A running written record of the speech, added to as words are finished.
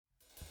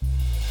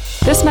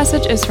This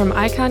message is from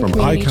Icon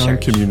Community Icon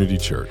Church. Community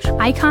Church.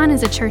 Icon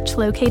is a church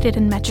located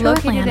in Metro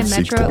Atlanta.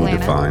 Seeks to be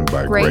defined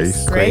by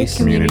grace,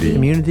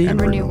 community, and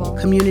renewal.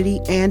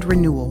 Community and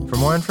renewal. For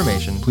more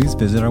information, please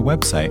visit our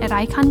website at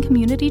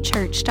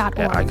iconcommunitychurch.org.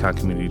 at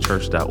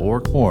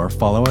iconcommunitychurch.org. or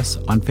follow us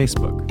on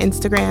Facebook,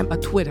 Instagram, or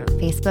Twitter.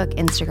 Facebook,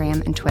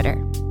 Instagram, and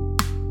Twitter.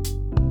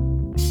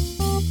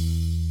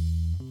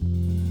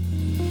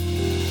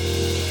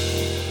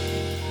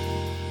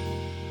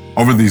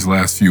 Over these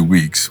last few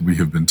weeks, we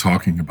have been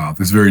talking about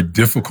this very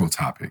difficult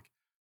topic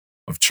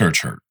of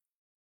church hurt.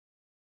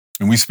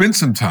 And we spent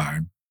some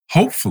time,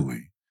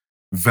 hopefully,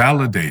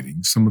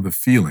 validating some of the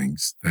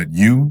feelings that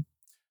you,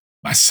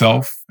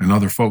 myself, and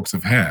other folks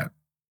have had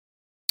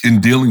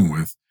in dealing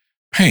with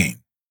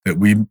pain that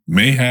we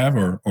may have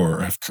or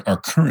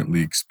are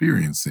currently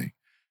experiencing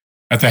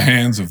at the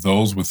hands of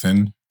those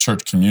within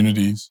church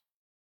communities,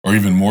 or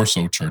even more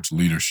so, church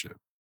leadership.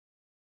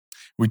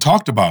 We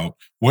talked about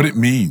what it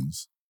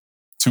means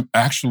to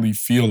actually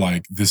feel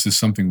like this is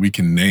something we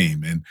can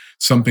name and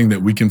something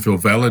that we can feel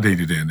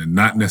validated in and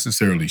not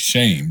necessarily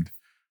shamed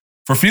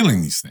for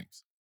feeling these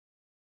things.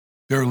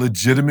 There are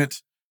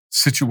legitimate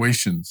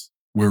situations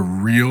where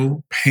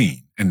real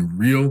pain and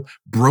real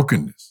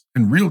brokenness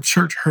and real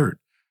church hurt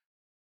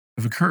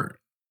have occurred.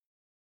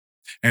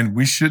 And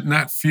we should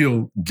not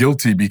feel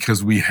guilty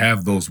because we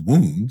have those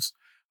wounds.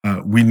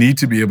 We need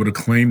to be able to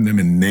claim them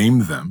and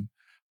name them.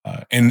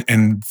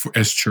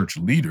 As church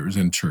leaders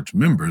and church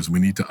members, we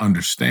need to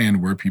understand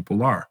where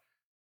people are.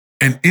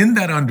 And in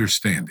that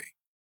understanding,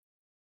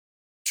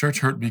 church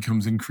hurt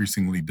becomes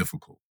increasingly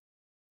difficult.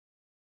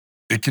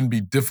 It can be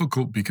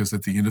difficult because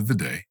at the end of the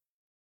day,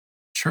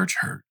 church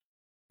hurt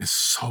is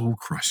soul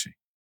crushing.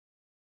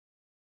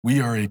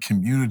 We are a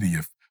community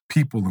of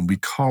people and we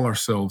call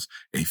ourselves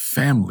a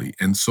family.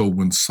 And so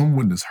when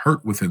someone is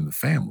hurt within the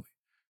family,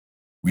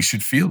 we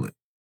should feel it.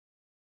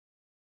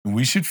 And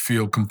we should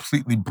feel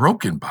completely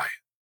broken by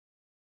it.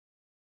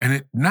 And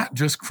it not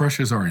just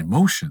crushes our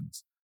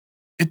emotions,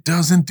 it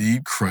does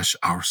indeed crush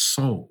our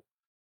soul.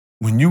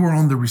 When you are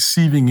on the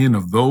receiving end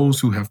of those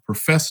who have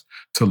professed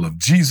to love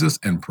Jesus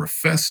and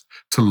professed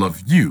to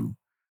love you,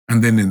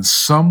 and then in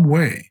some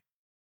way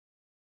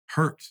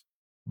hurt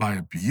by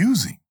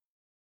abusing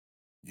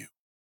you,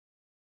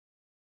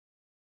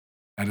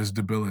 that is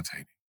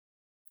debilitating.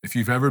 If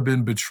you've ever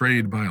been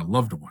betrayed by a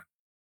loved one,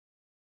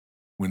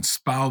 when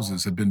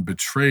spouses have been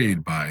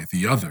betrayed by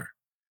the other,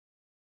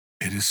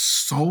 it is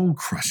soul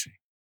crushing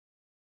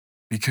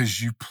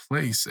because you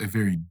place a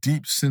very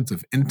deep sense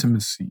of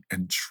intimacy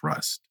and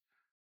trust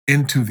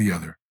into the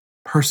other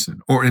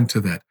person or into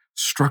that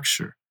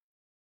structure.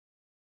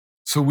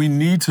 So we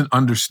need to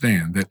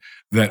understand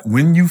that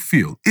when you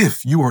feel,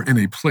 if you are in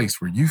a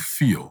place where you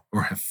feel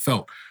or have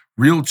felt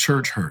real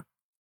church hurt,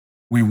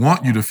 we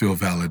want you to feel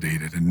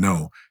validated and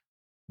know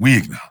we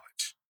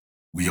acknowledge,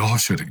 we all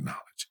should acknowledge,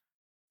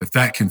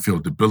 that can feel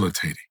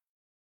debilitating.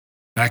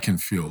 That can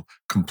feel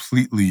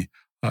completely,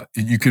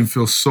 you can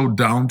feel so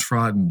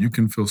downtrodden. You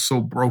can feel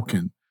so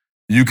broken.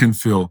 You can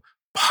feel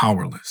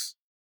powerless.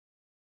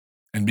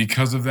 And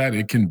because of that,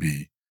 it can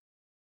be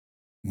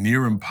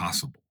near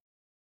impossible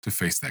to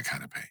face that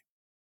kind of pain.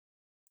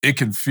 It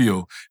can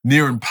feel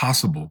near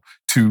impossible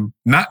to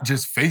not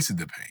just face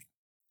the pain,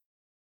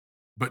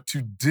 but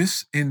to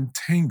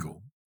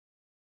disentangle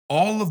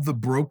all of the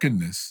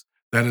brokenness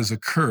that has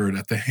occurred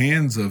at the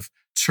hands of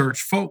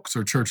church folks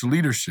or church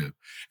leadership.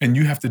 And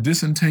you have to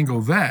disentangle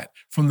that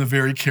from the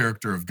very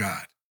character of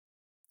God.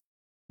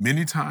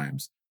 Many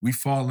times we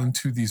fall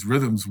into these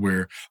rhythms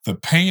where the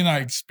pain I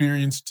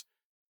experienced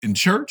in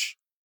church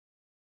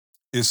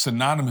is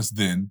synonymous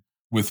then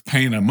with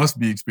pain I must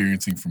be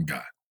experiencing from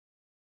God.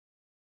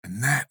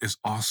 And that is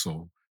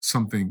also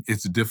something,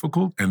 it's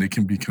difficult and it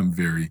can become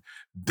very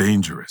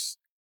dangerous.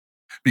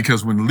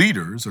 Because when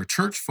leaders or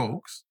church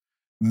folks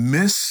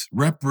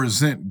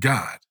misrepresent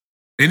God,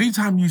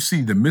 anytime you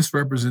see the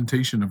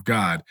misrepresentation of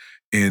God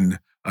in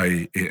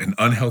an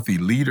unhealthy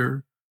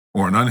leader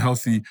or an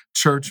unhealthy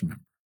church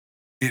member,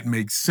 it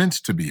makes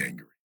sense to be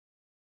angry.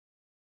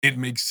 It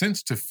makes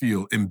sense to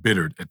feel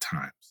embittered at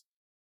times.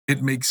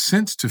 It makes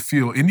sense to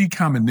feel any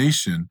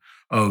combination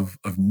of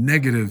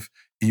negative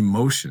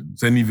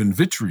emotions and even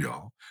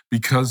vitriol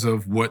because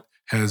of what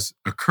has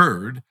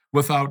occurred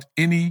without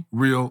any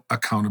real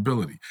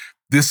accountability.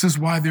 This is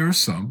why there are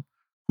some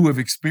who have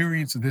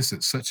experienced this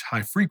at such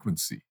high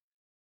frequency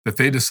that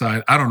they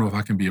decide, I don't know if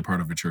I can be a part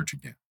of a church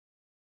again.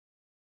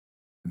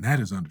 And that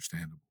is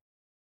understandable.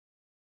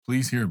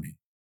 Please hear me.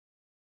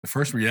 The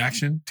first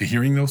reaction to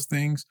hearing those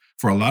things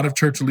for a lot of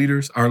church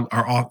leaders,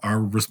 our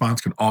response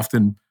can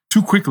often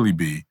too quickly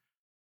be,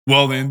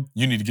 well, then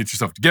you need to get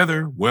yourself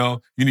together.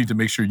 Well, you need to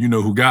make sure you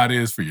know who God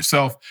is for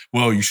yourself.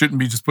 Well, you shouldn't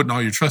be just putting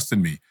all your trust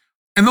in me.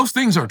 And those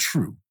things are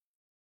true.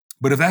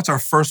 But if that's our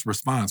first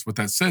response, what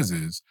that says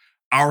is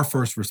our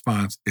first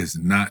response is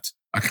not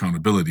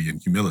accountability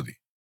and humility.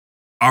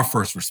 Our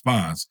first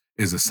response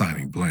is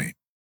assigning blame.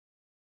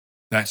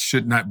 That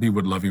should not be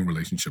what loving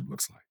relationship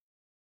looks like.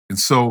 And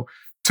so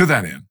to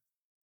that end,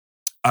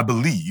 I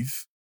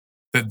believe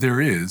that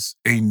there is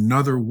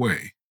another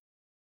way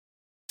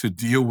to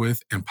deal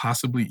with and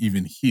possibly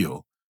even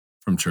heal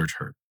from church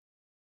hurt.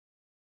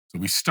 So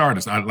we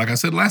start, like I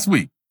said last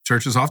week,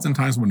 churches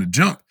oftentimes want to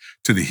jump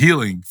to the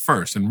healing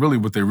first, and really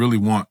what they really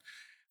want,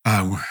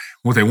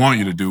 what they want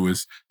you to do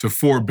is to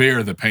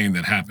forbear the pain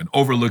that happened,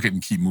 overlook it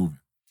and keep moving.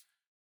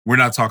 We're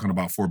not talking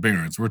about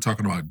forbearance. We're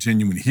talking about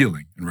genuine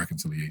healing and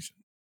reconciliation.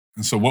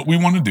 And so what we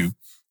want to do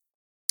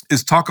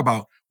is talk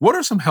about what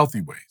are some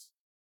healthy ways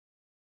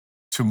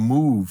to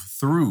move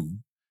through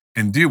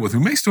and deal with. We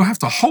may still have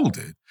to hold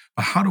it,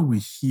 but how do we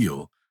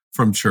heal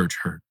from church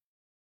hurt?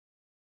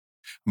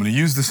 I'm going to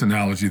use this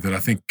analogy that I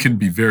think can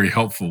be very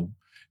helpful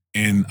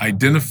in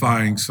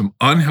identifying some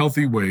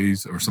unhealthy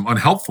ways or some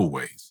unhelpful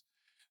ways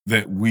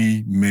that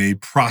we may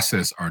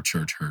process our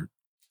church hurt.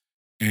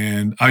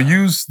 And I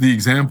use the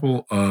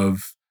example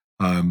of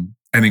an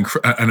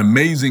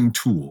amazing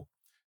tool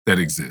that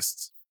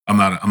exists. I'm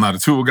not a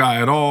tool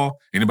guy at all.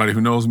 Anybody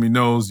who knows me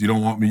knows you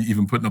don't want me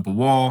even putting up a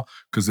wall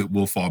because it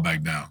will fall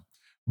back down.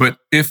 But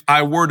if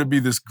I were to be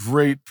this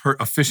great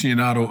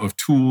aficionado of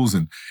tools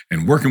and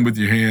working with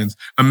your hands,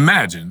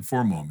 imagine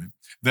for a moment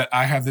that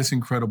I have this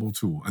incredible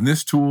tool. And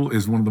this tool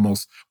is one of the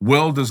most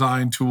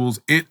well-designed tools.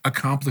 It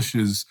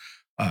accomplishes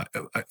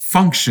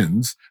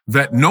functions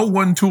that no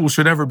one tool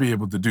should ever be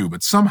able to do.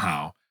 But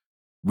somehow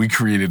we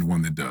created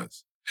one that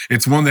does.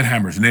 It's one that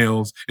hammers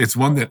nails. It's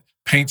one that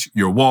paints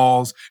your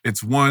walls.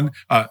 It's one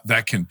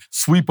that can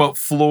sweep up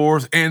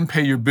floors and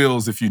pay your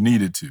bills if you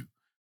needed to.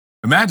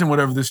 Imagine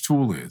whatever this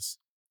tool is.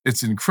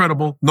 It's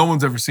incredible. No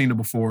one's ever seen it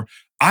before.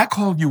 I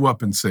call you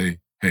up and say,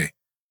 hey,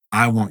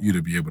 I want you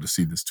to be able to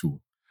see this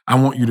tool. I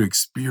want you to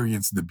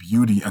experience the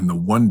beauty and the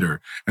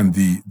wonder and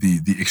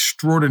the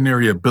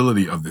extraordinary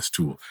ability of this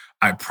tool.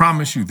 I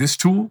promise you this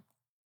tool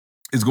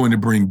is going to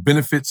bring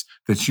benefits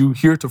that you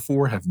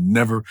heretofore have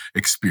never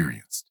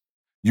experienced.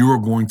 You are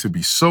going to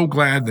be so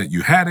glad that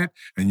you had it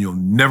and you'll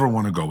never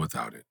want to go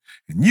without it.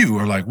 And you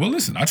are like, well,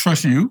 listen, I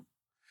trust you.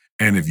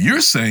 And if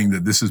you're saying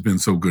that this has been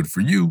so good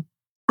for you,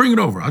 bring it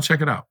over. I'll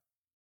check it out.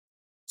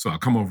 So I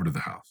come over to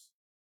the house.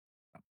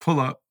 I pull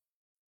up,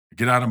 I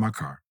get out of my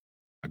car.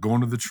 I go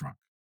into the trunk.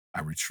 I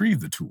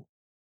retrieve the tool.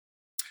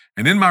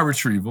 And in my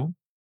retrieval,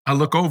 I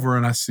look over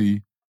and I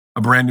see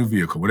a brand new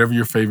vehicle, whatever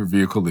your favorite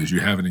vehicle is,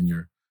 you have it in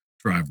your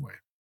driveway.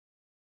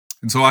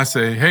 And so I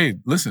say, hey,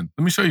 listen,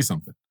 let me show you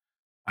something.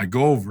 I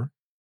go over,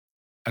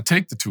 I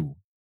take the tool,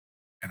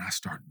 and I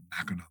start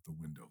knocking out the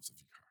windows of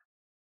your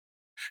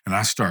car. And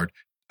I start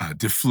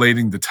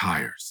deflating the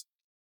tires.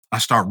 I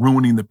start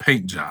ruining the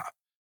paint job.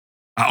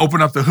 I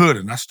open up the hood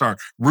and I start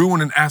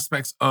ruining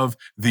aspects of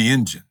the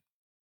engine.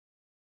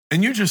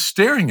 And you're just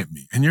staring at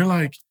me and you're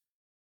like,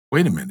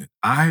 wait a minute,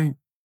 I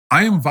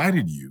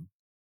invited you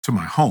to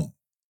my home.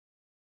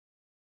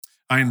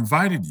 I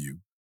invited you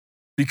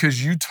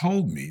because you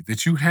told me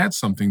that you had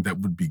something that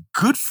would be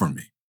good for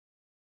me.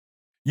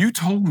 You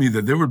told me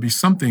that there would be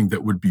something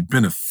that would be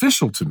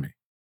beneficial to me.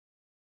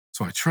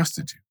 So I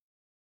trusted you.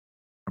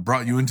 I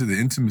brought you into the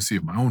intimacy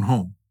of my own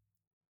home.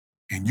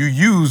 And you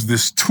used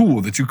this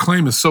tool that you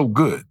claim is so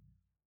good.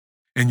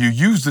 And you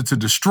used it to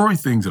destroy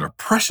things that are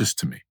precious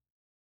to me.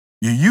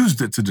 You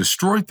used it to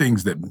destroy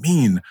things that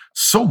mean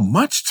so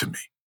much to me.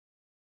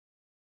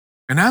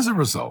 And as a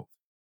result,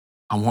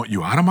 I want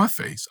you out of my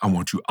face. I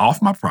want you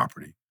off my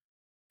property.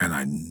 And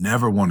I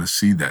never want to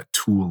see that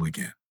tool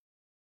again.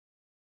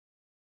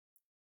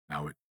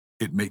 Now,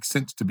 it makes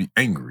sense to be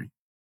angry.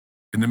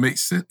 And it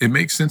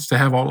makes sense to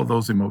have all of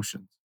those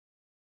emotions.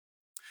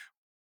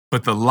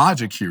 But the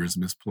logic here is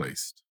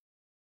misplaced.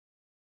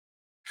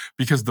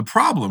 Because the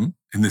problem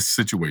in this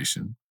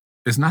situation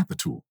is not the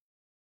tool.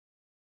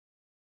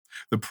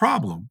 The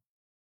problem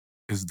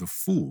is the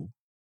fool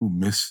who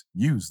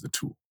misused the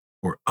tool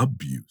or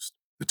abused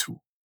the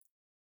tool.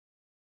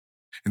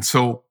 And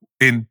so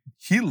in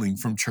healing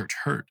from church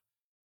hurt,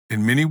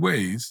 in many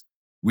ways,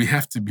 we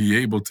have to be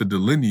able to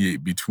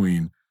delineate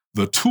between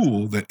the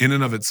tool that in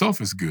and of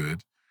itself is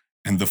good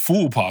and the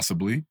fool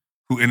possibly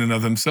who in and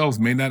of themselves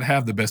may not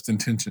have the best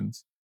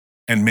intentions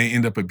and may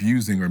end up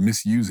abusing or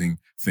misusing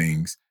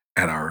things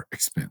at our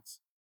expense.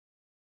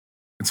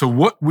 And so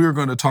what we're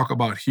going to talk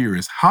about here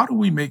is how do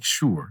we make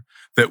sure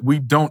that we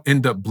don't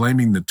end up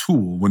blaming the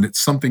tool when it's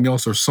something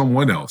else or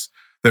someone else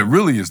that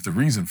really is the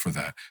reason for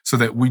that, so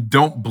that we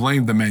don't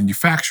blame the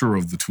manufacturer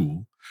of the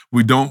tool.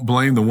 We don't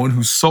blame the one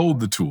who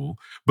sold the tool,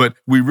 but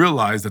we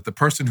realize that the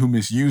person who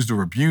misused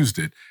or abused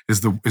it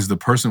is the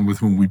person with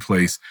whom we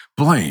place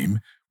blame,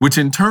 which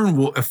in turn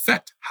will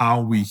affect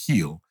how we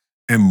heal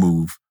and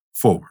move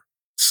forward.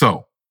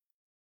 So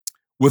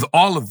with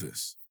all of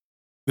this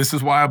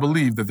is why I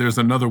believe that there's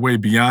another way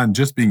beyond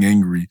just being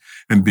angry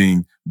and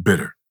being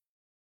bitter.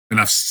 And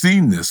I've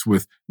seen this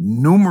with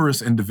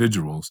numerous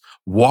individuals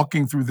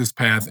walking through this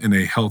path in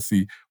a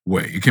healthy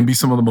way. It can be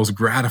some of the most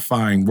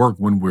gratifying work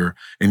when we're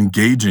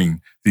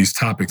engaging these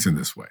topics in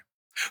this way.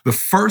 The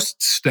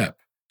first step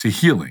to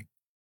healing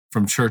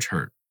from church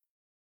hurt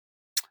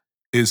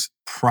is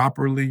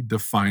properly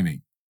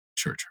defining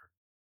church hurt.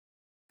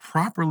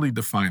 Properly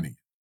defining it.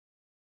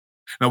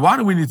 Now, why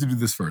do we need to do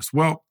this first?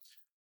 Well,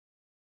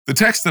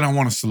 The text that I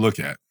want us to look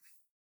at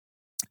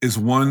is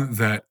one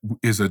that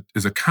is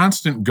a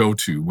constant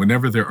go-to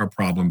whenever there are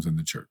problems in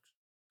the church.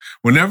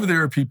 Whenever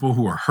there are people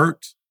who are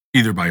hurt,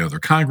 either by other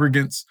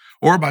congregants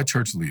or by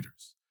church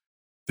leaders,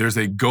 there's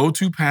a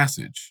go-to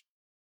passage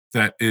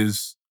that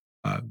is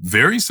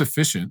very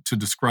sufficient to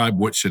describe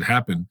what should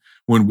happen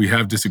when we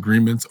have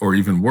disagreements or,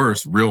 even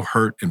worse, real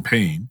hurt and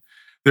pain.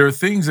 There are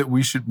things that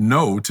we should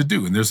know to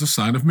do, and there's a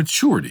sign of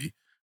maturity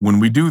when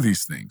we do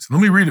these things.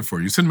 Let me read it for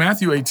you. It's in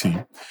Matthew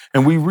 18,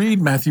 and we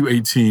read Matthew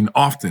 18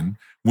 often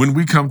when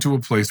we come to a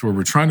place where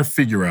we're trying to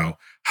figure out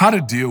how to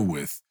deal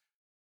with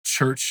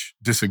church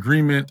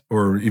disagreement,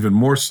 or even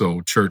more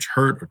so, church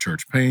hurt or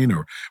church pain,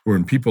 or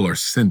when people are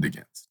sinned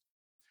against.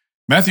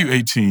 Matthew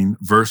 18,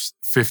 verse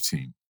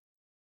 15,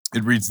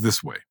 it reads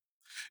this way: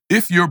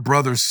 "If your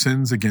brother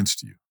sins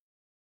against you,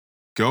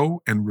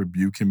 go and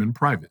rebuke him in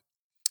private.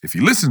 If he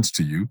listens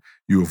to you,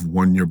 you have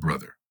won your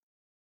brother.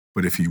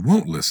 But if he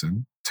won't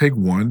listen, take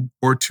one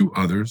or two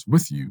others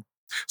with you,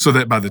 so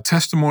that by the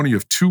testimony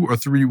of 2 or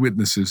 3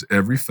 witnesses,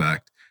 every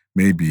fact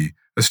may be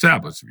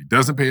established." If he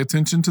doesn't pay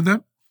attention to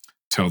them,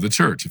 tell the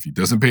church. If he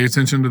doesn't pay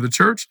attention to the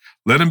church,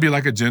 let him be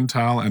like a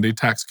Gentile and a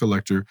tax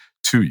collector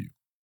to you.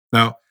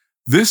 Now,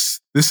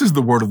 this is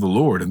the word of the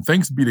Lord, and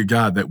thanks be to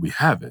God that we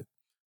have it.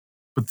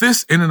 But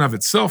this in and of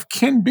itself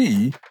can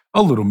be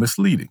a little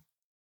misleading.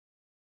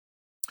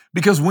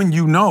 Because when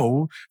you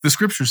know, the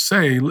scriptures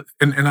say,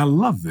 and I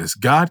love this,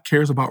 God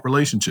cares about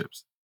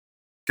relationships.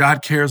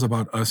 God cares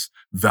about us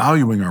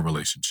valuing our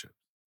relationship.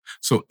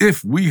 So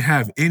if we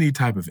have any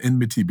type of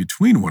enmity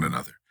between one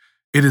another,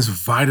 it is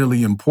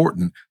vitally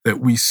important that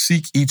we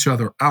seek each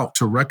other out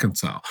to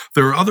reconcile.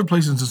 There are other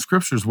places in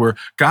scriptures where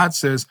God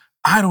says,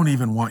 I don't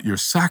even want your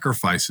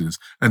sacrifices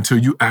until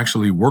you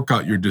actually work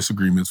out your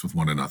disagreements with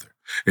one another.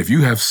 If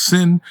you have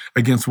sinned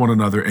against one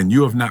another and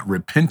you have not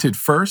repented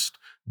first,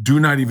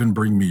 do not even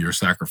bring me your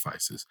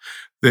sacrifices.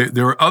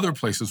 There are other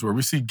places where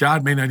we see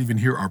God may not even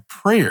hear our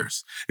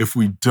prayers if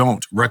we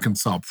don't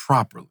reconcile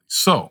properly.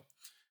 So,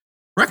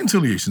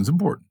 reconciliation is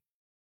important.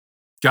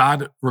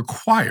 God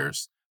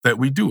requires that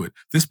we do it.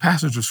 This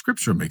passage of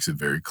scripture makes it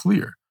very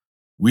clear.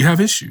 We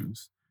have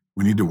issues.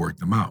 We need to work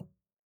them out.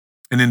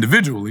 And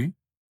individually,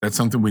 that's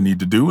something we need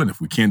to do. And if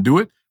we can't do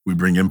it, we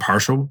bring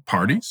impartial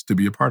parties to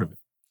be a part of it.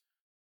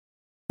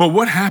 But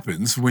what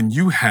happens when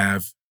you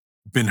have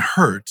been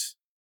hurt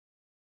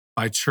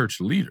by church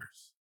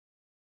leaders?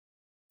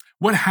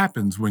 What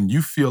happens when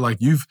you feel like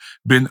you've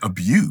been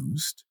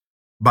abused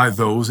by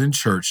those in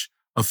church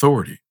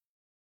authority?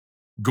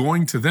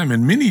 Going to them,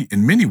 in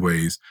many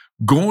ways,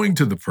 going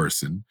to the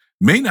person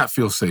may not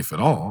feel safe at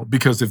all,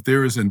 because if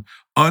there is an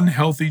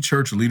unhealthy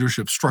church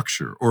leadership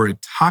structure or a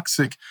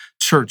toxic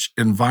church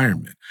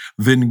environment,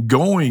 then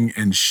going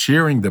and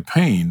sharing the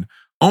pain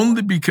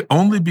only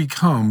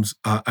becomes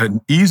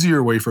an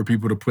easier way for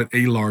people to put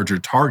a larger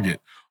target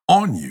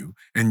on you,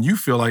 and you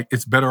feel like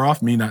it's better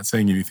off me not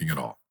saying anything at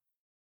all.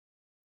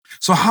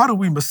 So how do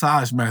we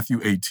massage Matthew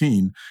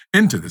 18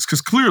 into this?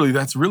 Because clearly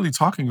that's really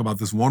talking about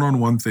this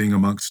one-on-one thing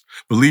amongst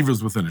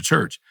believers within a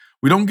church.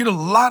 We don't get a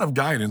lot of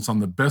guidance on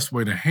the best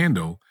way to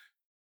handle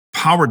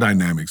power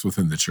dynamics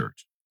within the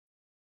church.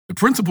 The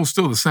principle's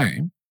still the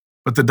same,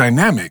 but the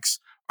dynamics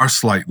are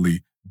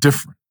slightly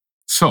different.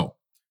 So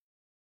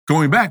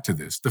going back to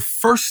this, the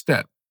first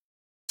step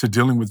to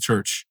dealing with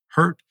church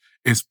hurt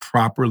is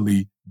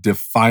properly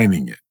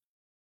defining it.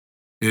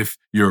 If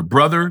your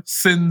brother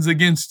sins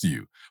against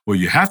you, well,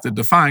 you have to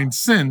define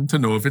sin to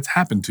know if it's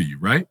happened to you,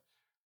 right?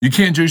 You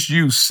can't just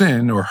use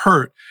sin or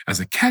hurt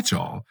as a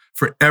catch-all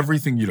for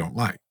everything you don't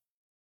like.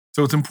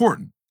 So it's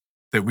important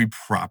that we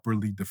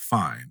properly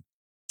define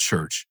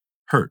church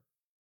hurt.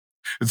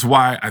 It's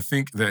why I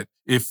think that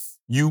if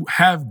you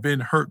have been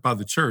hurt by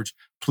the church,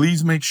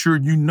 please make sure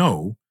you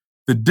know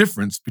the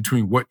difference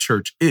between what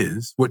church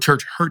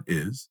hurt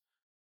is,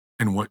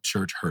 and what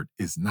church hurt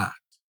is not.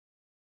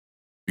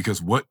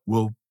 Because what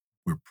we're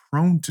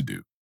prone to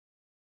do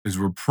is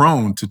we're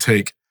prone to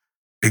take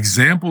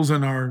examples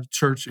in our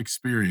church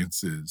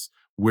experiences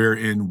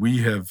wherein we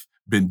have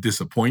been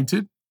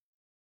disappointed,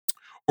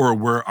 or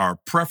where our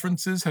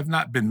preferences have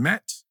not been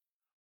met,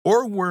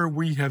 or where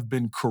we have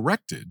been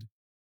corrected.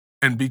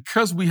 And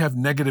because we have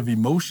negative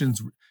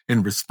emotions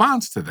in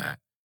response to that,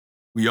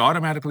 we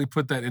automatically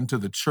put that into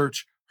the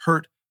church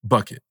hurt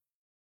bucket.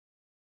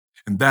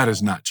 And that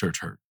is not church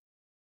hurt.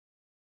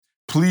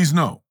 Please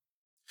know,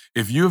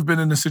 if you have been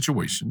in a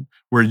situation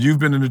where you've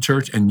been in a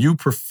church and you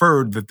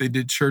preferred that they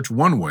did church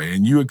one way,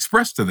 and you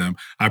expressed to them,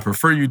 I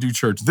prefer you do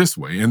church this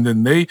way, and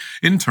then they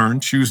in turn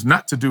choose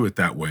not to do it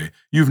that way,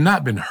 you've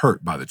not been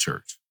hurt by the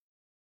church.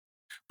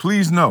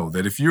 Please know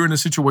that if you're in a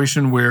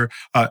situation where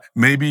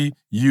maybe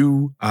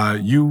there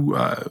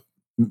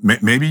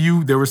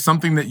was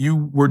something that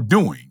you were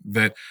doing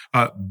that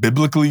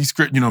biblically,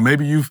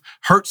 maybe you've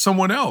hurt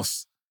someone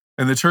else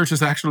and the church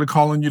is actually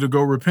calling you to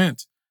go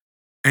repent,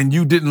 and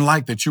you didn't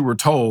like that you were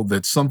told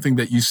that something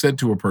that you said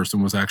to a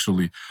person was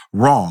actually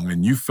wrong,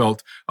 and you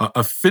felt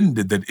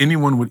offended that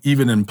anyone would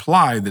even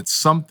imply that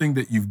something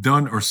that you've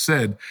done or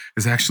said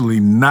is actually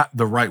not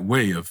the right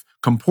way of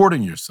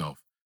comporting yourself,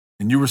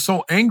 and you were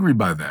so angry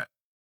by that,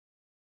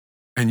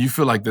 and you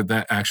feel like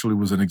that actually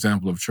was an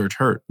example of church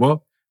hurt.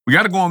 Well, we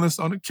got to go on this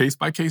on a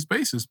case-by-case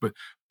basis, but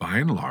by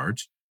and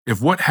large,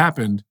 if what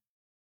happened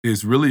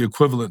is really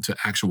equivalent to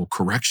actual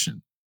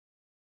correction,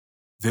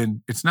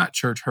 then it's not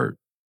church hurt.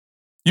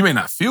 You may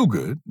not feel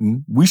good,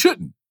 and we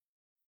shouldn't.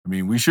 I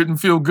mean, we shouldn't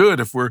feel good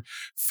if we're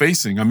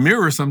facing a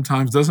mirror.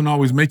 Sometimes doesn't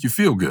always make you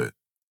feel good.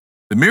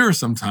 The mirror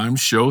sometimes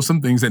shows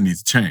some things that need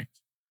to change.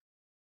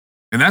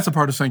 And that's a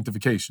part of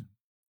sanctification.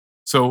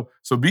 So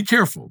be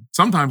careful.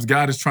 Sometimes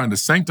God is trying to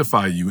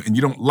sanctify you and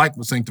you don't like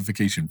what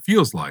sanctification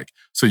feels like,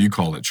 so you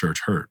call it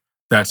church hurt.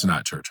 That's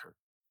not church hurt.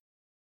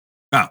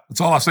 Now, that's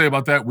all I'll say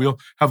about that. We'll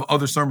have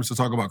other sermons to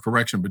talk about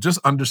correction, but just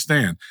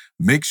understand,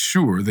 make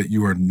sure that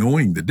you are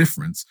knowing the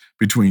difference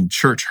between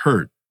church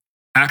hurt,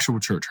 actual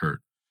church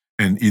hurt,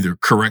 and either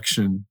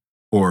correction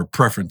or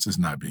preferences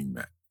not being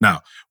met.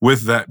 Now,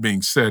 with that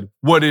being said,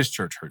 what is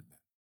church hurt?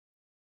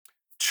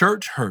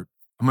 Church hurt,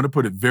 I'm going to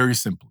put it very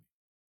simply.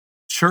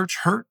 Church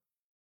hurt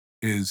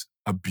is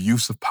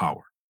abuse of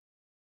power.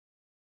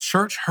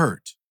 Church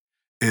hurt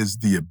is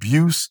the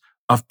abuse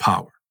of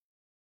power.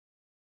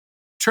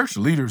 Church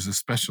leaders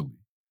especially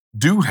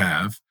do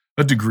have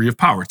a degree of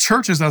power.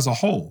 Churches as a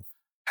whole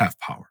have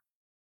power.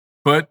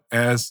 But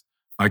as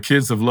my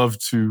kids have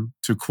loved to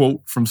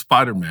quote from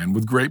Spider-Man,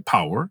 with great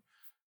power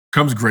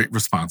comes great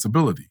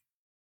responsibility.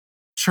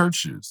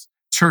 Churches,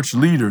 church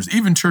leaders,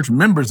 even church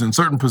members in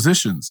certain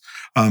positions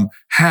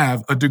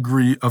have a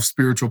degree of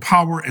spiritual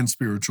power and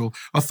spiritual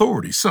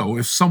authority. So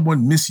if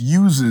someone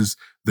misuses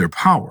their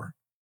power,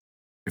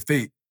 if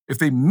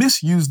they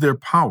misuse their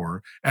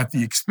power at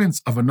the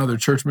expense of another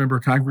church member,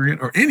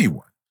 congregant, or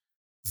anyone,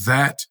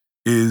 that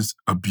is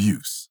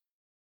abuse.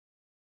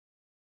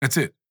 That's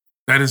it.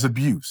 That is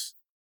abuse.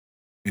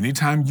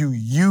 Anytime you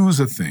use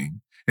a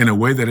thing in a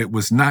way that it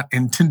was not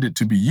intended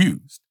to be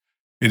used,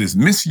 it is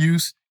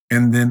misuse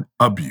and then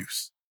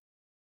abuse.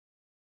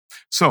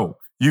 So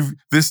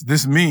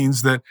this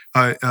means that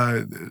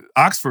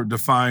Oxford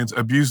defines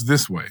abuse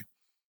this way: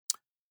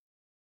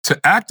 to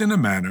act in a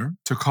manner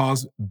to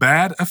cause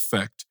bad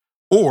effect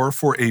or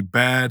for a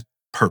bad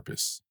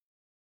purpose.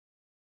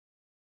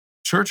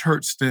 Church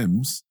hurt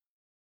stems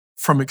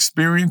from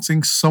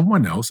experiencing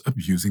someone else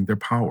abusing their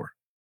power.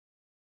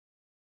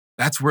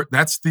 That's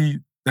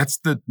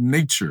the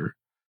nature,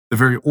 the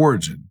very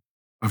origin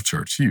of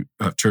church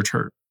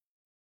hurt.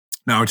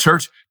 Now, a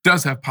church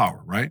does have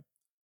power, right?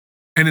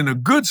 And in a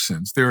good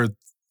sense,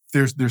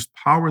 there's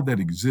power that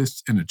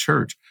exists in a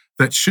church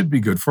that should be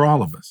good for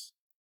all of us.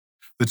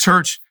 The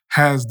church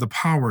has the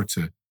power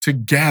to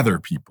gather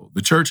people.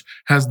 The church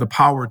has the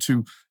power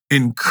to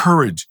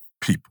encourage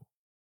people.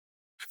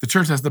 The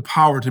church has the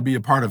power to be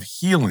a part of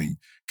healing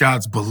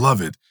God's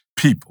beloved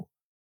people.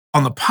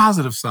 On the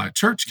positive side,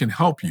 church can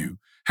help you,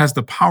 has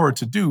the power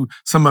to do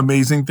some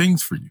amazing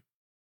things for you.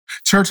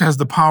 Church has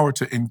the power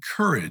to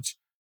encourage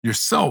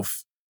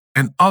yourself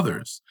and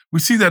others. We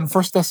see that in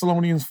 1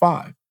 Thessalonians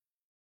 5.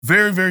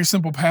 Very, very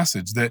simple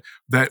passage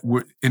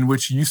in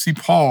which you see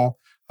Paul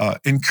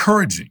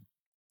encouraging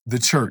the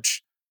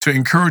church to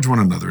encourage one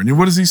another. And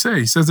what does he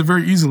say? He says it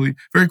very easily,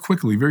 very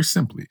quickly, very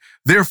simply.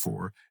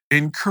 Therefore,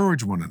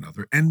 encourage one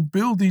another and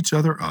build each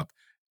other up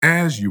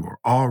as you are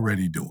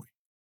already doing.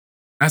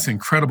 That's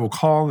incredible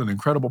call and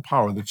incredible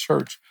power. The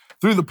church,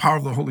 through the power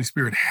of the Holy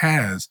Spirit,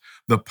 has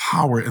the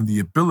power and the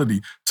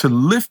ability to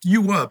lift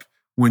you up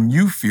when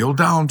you feel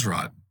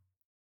downtrodden,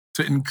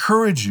 to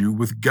encourage you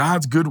with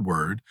God's good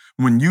word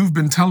when you've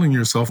been telling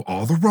yourself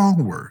all the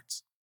wrong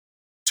words.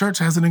 Church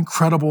has an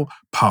incredible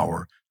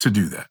power to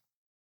do that.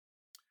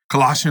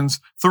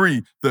 Colossians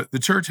 3, the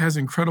church has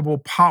incredible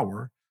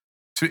power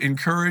to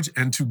encourage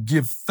and to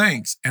give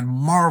thanks and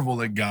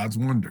marvel at God's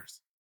wonders.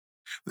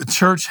 The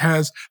church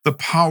has the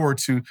power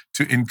to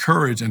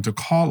encourage and to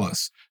call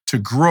us to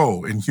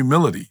grow in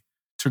humility,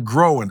 to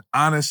grow in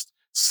honest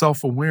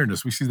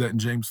self-awareness. We see that in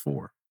James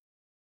 4.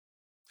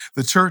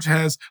 The church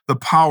has the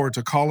power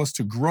to call us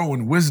to grow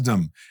in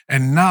wisdom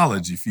and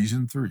knowledge,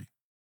 Ephesians 3.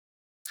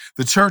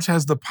 The church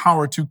has the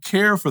power to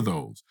care for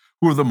those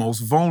who are the most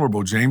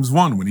vulnerable, James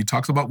 1, when he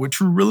talks about what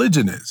true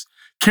religion is,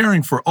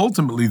 caring for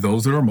ultimately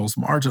those that are most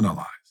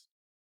marginalized.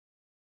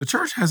 The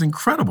church has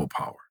incredible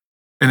power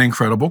and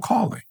incredible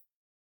calling.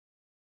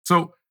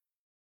 So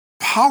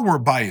power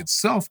by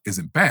itself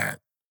isn't bad.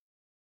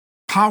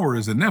 Power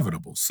is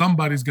inevitable.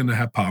 Somebody's going to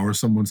have power.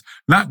 Someone's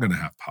not going to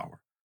have power.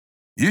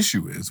 The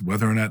issue is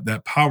whether or not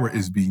that power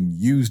is being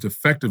used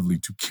effectively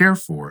to care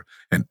for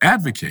and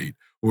advocate,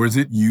 or is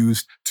it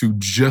used to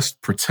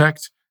just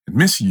protect and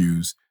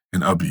misuse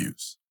and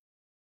abuse?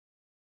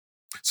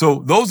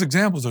 So those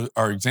examples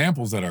are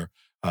examples that are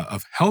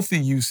of healthy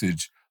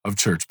usage of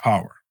church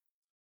power.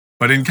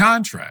 But in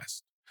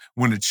contrast,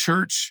 when a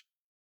church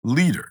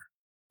leader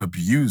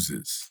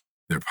abuses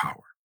their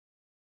power,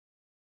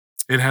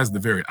 it has the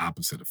very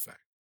opposite effect.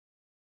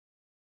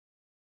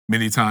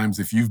 Many times,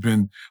 if you've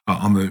been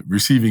on the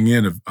receiving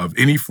end of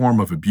any form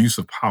of abuse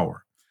of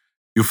power,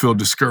 you'll feel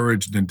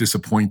discouraged and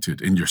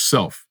disappointed in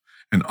yourself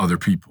and other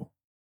people.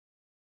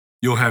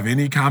 You'll have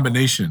any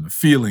combination of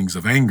feelings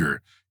of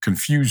anger,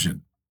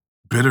 confusion,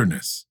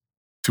 bitterness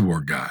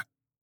toward God.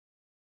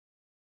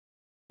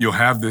 You'll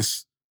have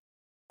this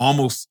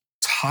almost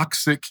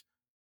toxic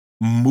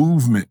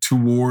movement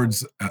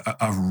towards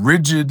a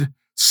rigid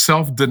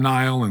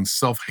self-denial and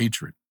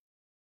self-hatred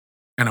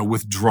and a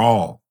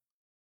withdrawal.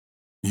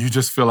 You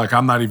just feel like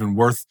I'm not even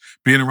worth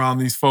being around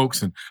these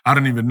folks, and I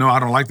don't even know, I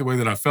don't like the way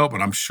that I felt,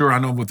 but I'm sure I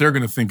know what they're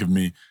going to think of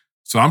me,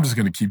 so I'm just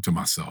going to keep to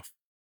myself.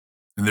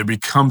 And there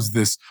becomes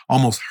this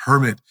almost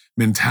hermit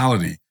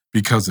mentality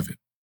because of it.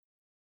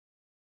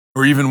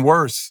 Or even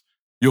worse,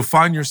 you'll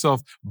find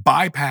yourself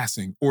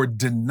bypassing or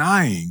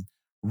denying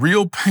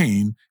real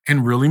pain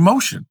and real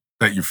emotion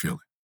that you're feeling.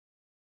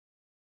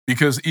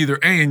 Because either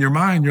A, in your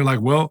mind, you're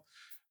like, well,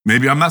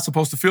 maybe I'm not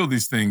supposed to feel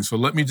these things, so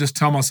let me just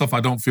tell myself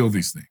I don't feel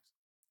these things.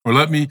 Or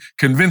let me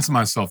convince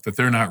myself that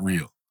they're not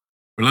real.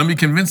 Or let me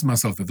convince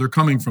myself that they're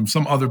coming from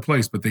some other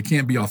place, but they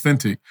can't be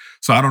authentic,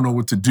 so I don't know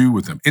what to do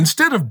with them.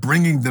 Instead of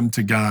bringing them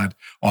to God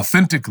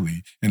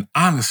authentically and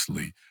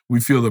honestly, we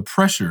feel the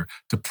pressure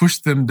to push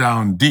them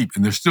down deep,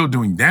 and they're still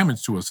doing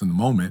damage to us in the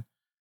moment,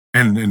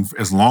 and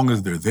as long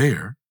as they're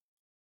there.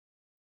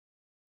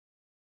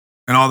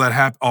 And all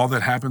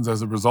that happens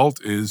as a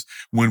result is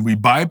when we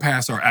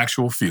bypass our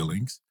actual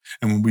feelings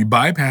and when we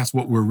bypass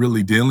what we're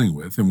really dealing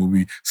with and when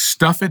we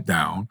stuff it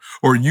down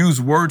or use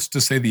words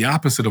to say the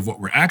opposite of what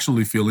we're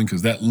actually feeling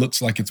because that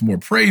looks like it's more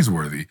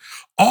praiseworthy,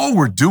 all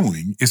we're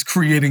doing is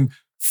creating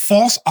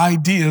false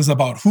ideas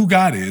about who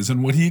God is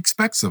and what he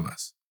expects of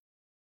us.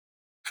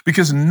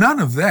 Because none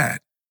of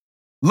that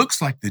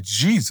looks like the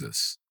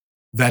Jesus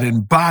that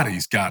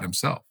embodies God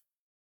himself.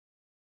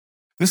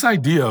 This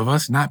idea of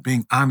us not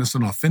being honest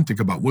and authentic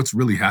about what's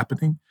really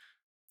happening,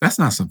 that's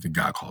not something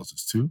God calls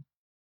us to.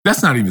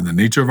 That's not even the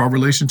nature of our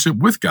relationship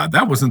with God.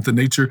 That wasn't the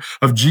nature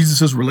of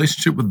Jesus'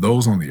 relationship with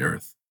those on the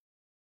earth.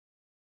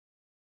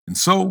 And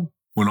so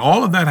when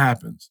all of that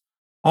happens,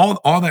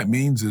 all that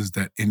means is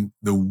that in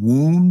the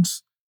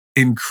wounds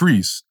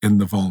increase in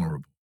the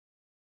vulnerable.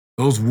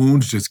 Those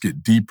wounds just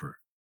get deeper.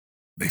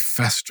 They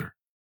fester.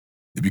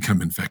 They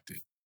become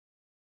infected.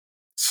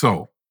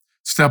 So,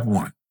 step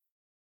one.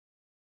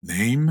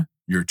 Name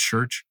your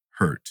church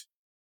hurt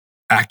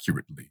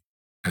accurately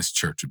as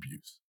church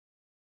abuse.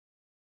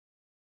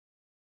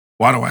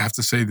 Why do I have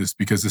to say this?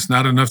 Because it's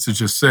not enough to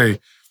just say,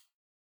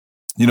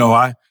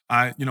 I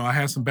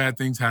had some bad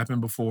things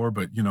happen before,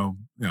 but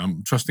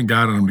I'm trusting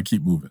God and I'm going to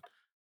keep moving.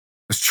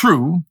 It's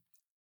true,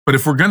 but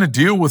if we're going to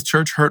deal with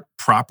church hurt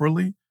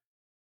properly,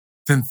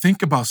 then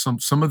think about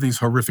some of these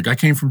horrific. I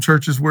came from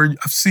churches where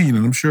I've seen,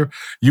 and I'm sure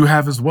you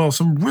have as well,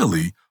 some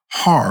really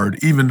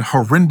hard, even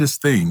horrendous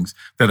things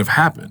that have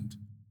happened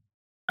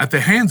at the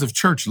hands of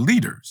church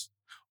leaders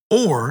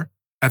or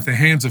at the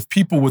hands of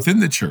people within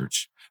the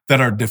church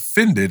that are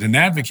defended and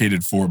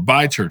advocated for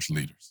by church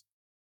leaders.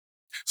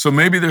 So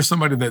maybe there's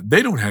somebody that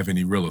they don't have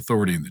any real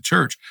authority in the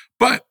church,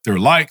 but they're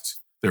liked,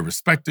 they're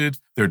respected,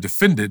 they're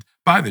defended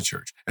by the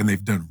church, and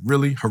they've done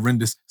really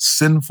horrendous,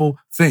 sinful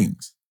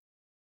things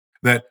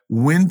that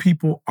when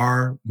people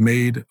are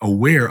made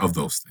aware of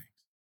those things,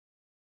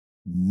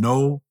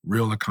 no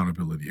real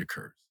accountability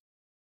occurs.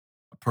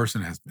 A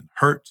person has been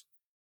hurt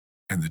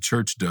and the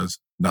church does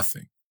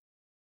nothing.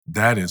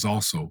 That is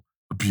also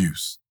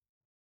abuse.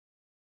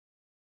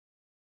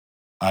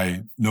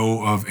 I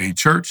know of a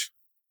church,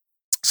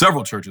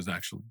 several churches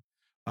actually.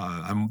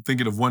 I'm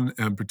thinking of one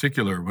in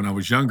particular when I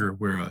was younger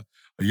where a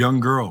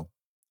young girl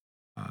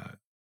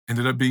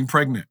ended up being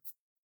pregnant.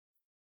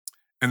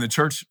 And the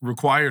church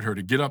required her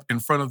to get up in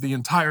front of the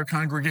entire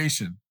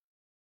congregation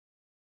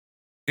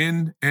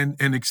and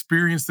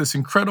experience this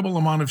incredible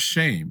amount of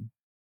shame,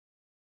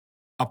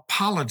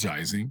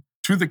 apologizing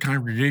to the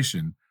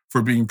congregation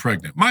for being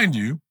pregnant. Mind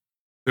you,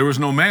 there was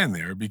no man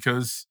there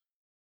because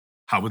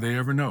how would they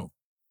ever know?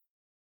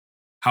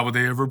 How would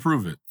they ever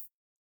prove it?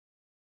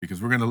 Because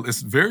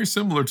it's very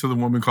similar to the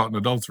woman caught in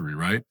adultery,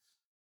 right?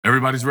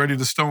 Everybody's ready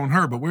to stone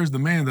her, but where's the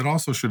man that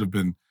also should have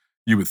been,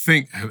 you would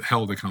think,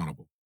 held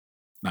accountable?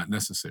 Not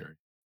necessary.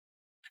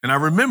 And I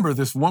remember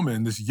this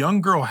woman, this young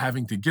girl,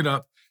 having to get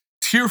up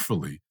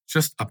tearfully,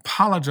 just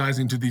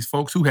apologizing to these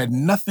folks who had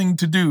nothing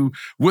to do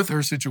with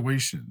her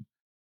situation.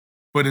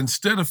 But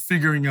instead of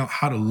figuring out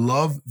how to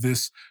love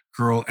this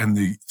girl and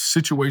the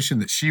situation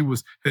that she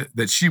was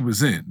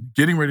in,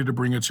 getting ready to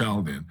bring a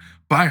child in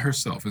by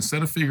herself,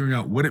 instead of figuring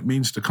out what it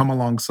means to come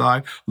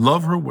alongside,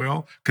 love her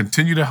well,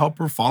 continue to help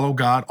her follow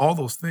God, all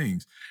those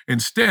things.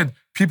 Instead,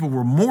 people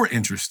were more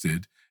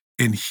interested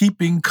in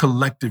heaping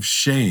collective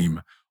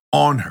shame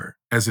on her,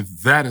 as if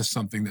that is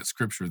something that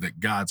Scripture, that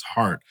God's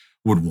heart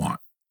would want.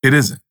 It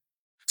isn't.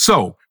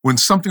 So when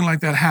something like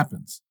that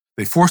happens,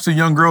 they forced a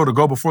young girl to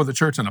go before the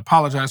church and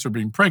apologize for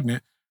being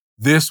pregnant.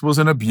 This was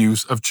an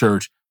abuse of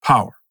church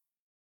power.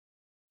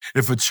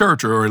 If a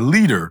church or a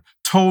leader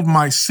told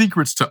my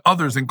secrets to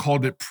others and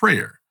called it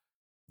prayer,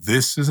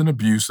 this is an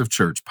abuse of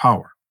church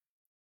power.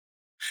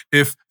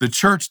 If the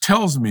church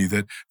tells me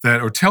that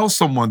or tells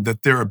someone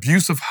that their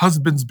abusive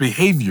husband's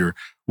behavior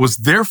was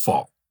their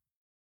fault,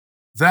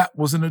 that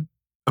was an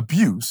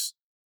abuse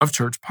of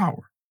church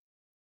power.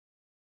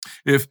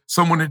 If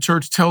someone at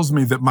church tells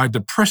me that my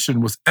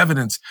depression was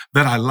evidence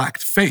that I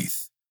lacked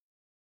faith,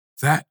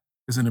 that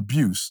is an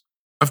abuse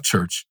of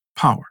church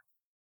power.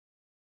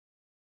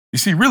 You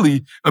see,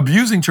 really,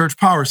 abusing church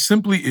power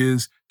simply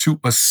is to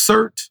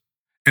assert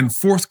and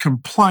force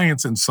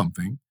compliance in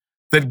something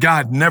that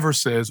God never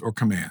says or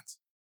commands.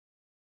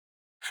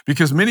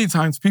 Because many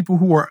times people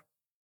who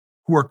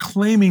are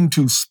claiming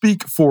to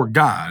speak for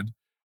God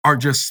are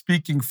just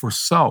speaking for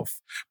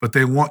self, but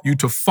they want you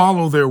to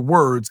follow their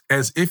words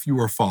as if you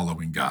are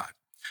following God.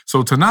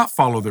 So to not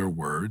follow their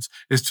words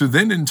is to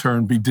then in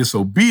turn be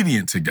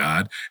disobedient to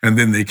God, and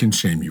then they can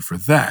shame you for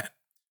that.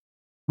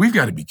 We've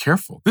got to be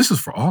careful. This is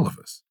for all of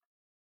us.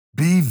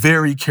 Be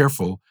very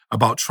careful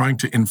about trying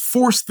to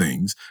enforce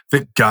things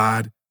that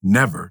God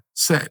never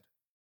said.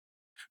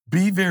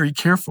 Be very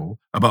careful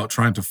about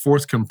trying to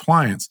force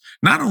compliance,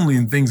 not only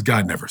in things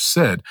God never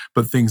said,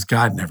 but things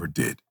God never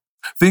did.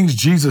 Things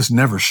Jesus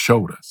never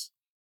showed us.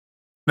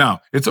 Now,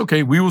 it's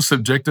okay. We will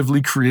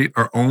subjectively create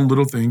our own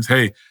little things.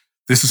 Hey,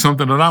 this is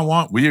something that I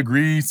want. We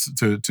agree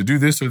to do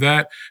this or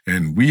that,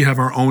 and we have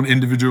our own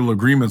individual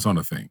agreements on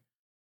a thing.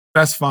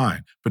 That's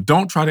fine. But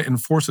don't try to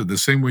enforce it the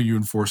same way you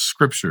enforce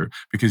Scripture,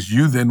 because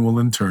you then will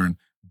in turn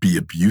be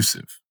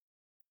abusive.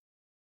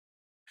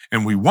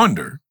 And we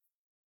wonder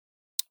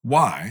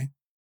why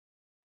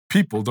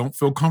people don't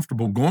feel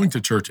comfortable going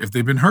to church if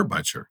they've been hurt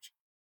by church.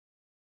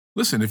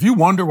 Listen, if you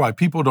wonder why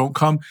people don't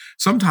come,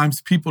 sometimes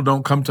people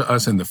don't come to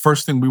us and the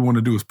first thing we want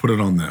to do is put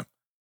it on them.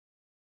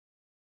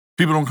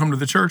 People don't come to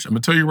the church. I'm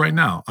going to tell you right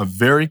now, a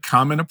very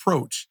common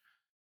approach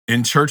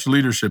in church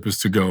leadership is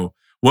to go,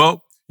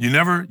 well, you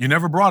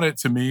never brought it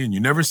to me and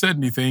you never said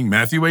anything.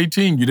 Matthew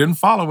 18, you didn't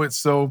follow it,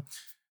 so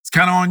it's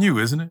kind of on you,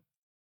 isn't it?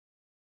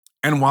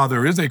 And while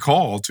there is a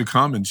call to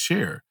come and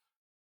share,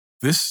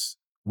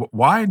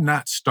 why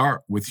not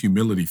start with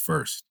humility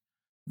first?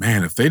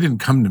 Man, if they didn't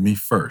come to me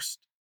first,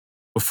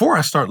 before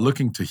I start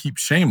looking to heap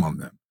shame on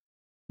them,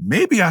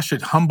 maybe I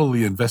should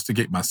humbly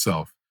investigate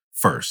myself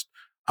first.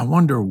 I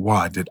wonder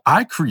why. Did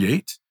I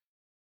create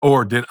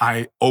or did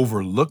I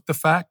overlook the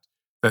fact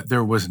that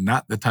there was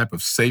not the type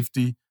of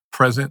safety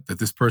present that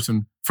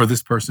for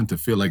this person to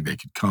feel like they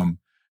could come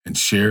and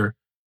share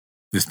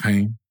this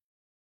pain?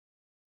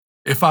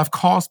 If I've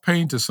caused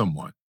pain to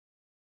someone,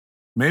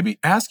 maybe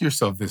ask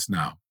yourself this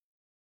now.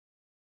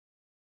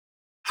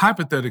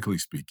 Hypothetically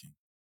speaking,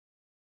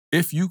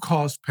 if you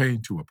caused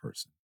pain to a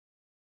person,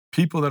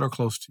 people that are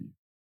close to you,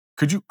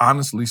 could you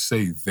honestly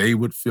say they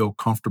would feel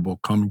comfortable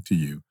coming to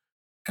you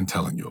and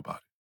telling you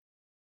about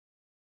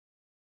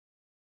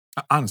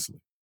it?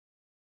 Honestly.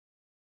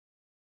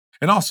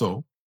 And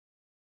also,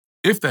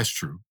 if that's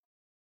true,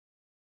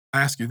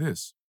 I ask you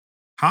this.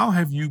 How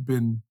have you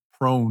been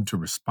prone to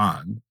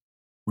respond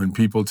when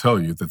people tell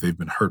you that they've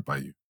been hurt by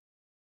you?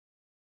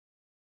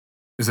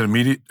 Is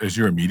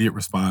your immediate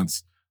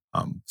response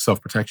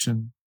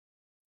self-protection,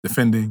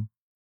 defending?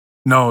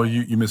 No,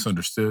 you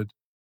misunderstood.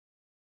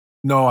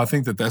 No, I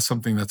think that's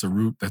something that's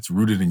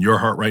rooted in your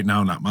heart right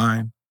now, not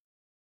mine.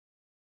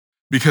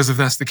 Because if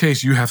that's the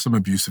case, you have some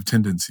abusive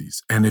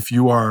tendencies. And if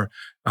you are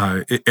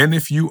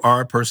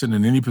a person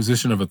in any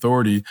position of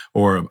authority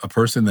or a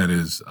person that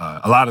is,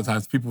 a lot of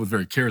times people with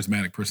very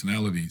charismatic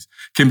personalities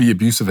can be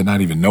abusive and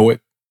not even know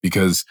it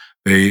because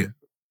they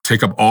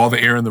take up all the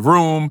air in the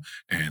room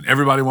and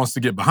everybody wants to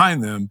get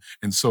behind them.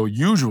 And so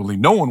usually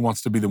no one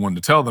wants to be the one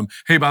to tell them,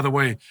 hey, by the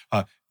way,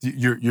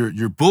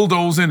 you're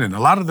bulldozing and a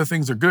lot of the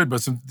things are good,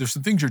 but there's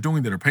some things you're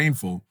doing that are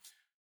painful.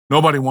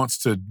 Nobody wants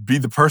to be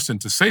the person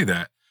to say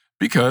that.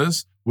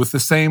 Because with the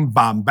same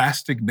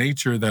bombastic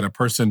nature that a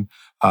person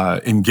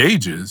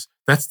engages,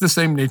 that's the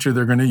same nature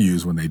they're going to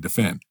use when they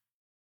defend.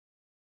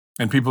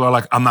 And people are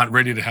like, I'm not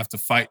ready to have to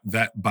fight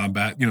that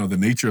the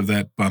nature of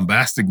that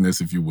bombasticness,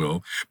 if you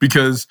will,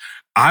 because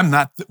I'm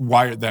not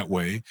wired that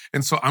way.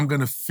 And so I'm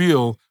going to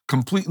feel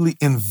completely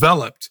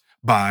enveloped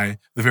by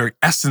the very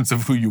essence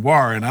of who you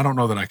are. And I don't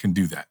know that I can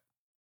do that.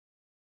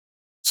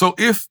 So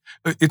if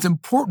it's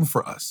important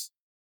for us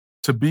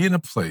to be in a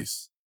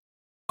place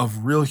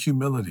of real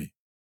humility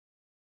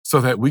so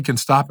that we can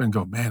stop and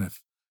go, man,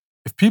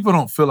 if people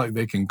don't feel like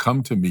they can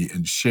come to me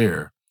and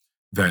share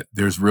that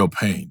there's real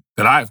pain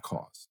that I've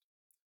caused,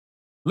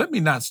 let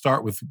me not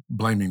start with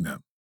blaming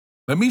them.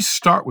 Let me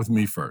start with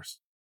me first.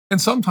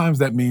 And sometimes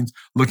that means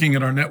looking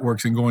at our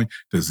networks and going,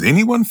 does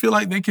anyone feel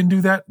like they can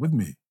do that with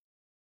me?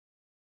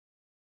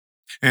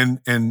 And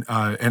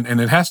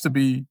it has to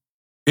be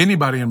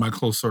anybody in my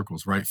close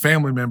circles, right?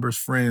 Family members,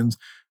 friends.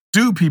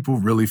 Do people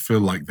really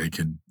feel like they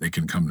can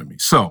come to me?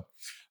 So,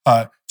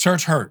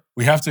 church hurt,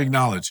 we have to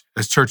acknowledge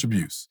as church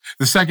abuse.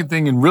 The second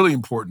thing, and really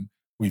important,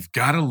 we've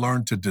got to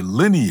learn to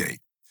delineate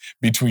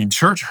between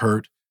church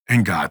hurt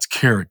and God's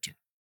character.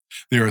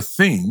 There are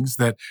things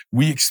that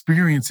we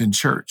experience in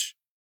church,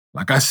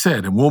 like I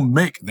said, and we'll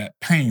make that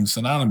pain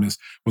synonymous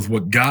with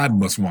what God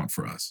must want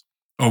for us,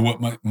 or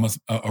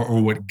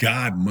what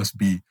God must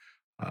be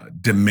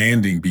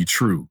demanding be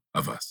true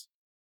of us.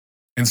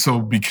 And so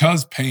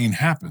because pain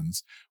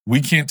happens,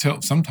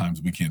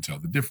 sometimes we can't tell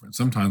the difference.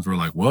 Sometimes we're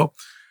like, well,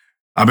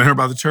 I've been hurt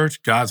by the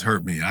church. God's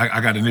hurt me.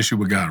 I got an issue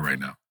with God right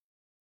now.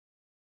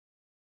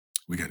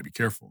 We got to be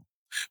careful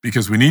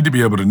because we need to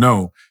be able to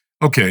know,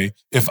 okay,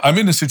 if I'm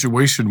in a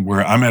situation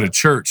where I'm at a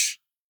church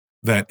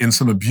that in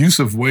some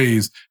abusive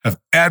ways have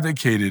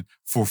advocated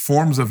for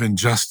forms of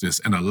injustice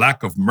and a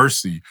lack of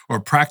mercy or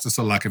practice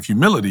a lack of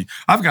humility,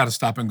 I've got to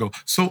stop and go,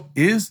 so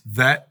is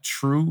that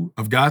true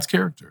of God's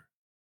character?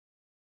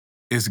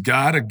 Is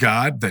God a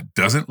God that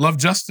doesn't love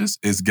justice?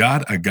 Is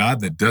God a God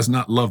that does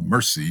not love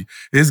mercy?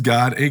 Is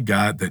God a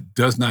God that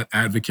does not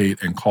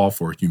advocate and call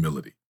for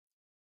humility?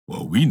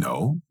 Well, we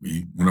know,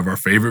 one of our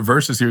favorite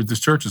verses here at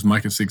this church is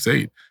Micah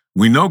 6:8.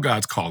 We know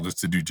God's called us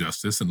to do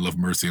justice and love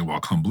mercy and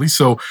walk humbly.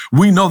 So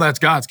we know that's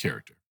God's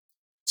character.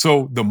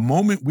 So the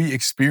moment we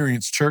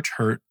experience church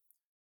hurt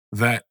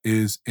that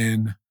is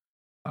in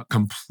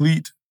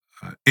complete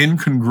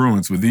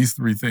incongruence with these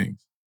three things,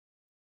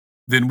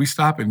 then we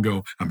stop and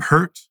go, I'm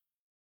hurt.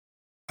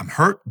 I'm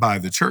hurt by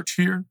the church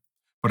here,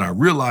 but I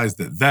realize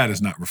that that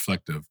is not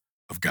reflective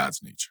of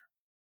God's nature.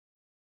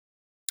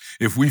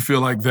 If we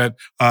feel like that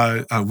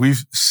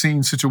we've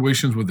seen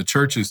situations where the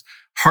church is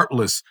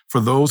heartless for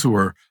those who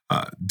are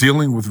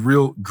dealing with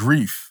real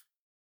grief,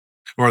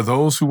 or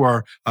those who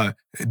are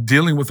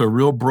dealing with a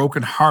real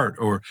broken heart,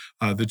 or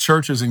the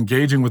church is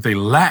engaging with a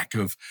lack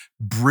of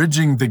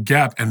bridging the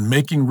gap and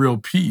making real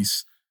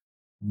peace,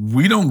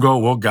 we don't go,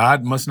 well,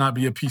 God must not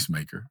be a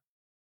peacemaker.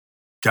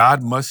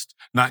 God must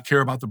not care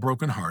about the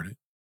brokenhearted.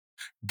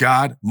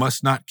 God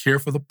must not care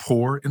for the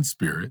poor in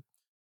spirit.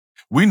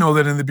 We know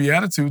that in the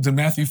Beatitudes in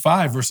Matthew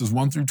 5, verses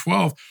 1 through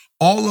 12,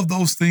 all of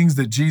those things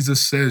that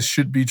Jesus says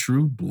should be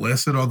true.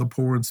 Blessed are the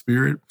poor in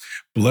spirit.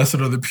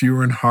 Blessed are the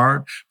pure in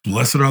heart.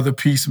 Blessed are the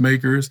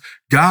peacemakers.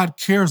 God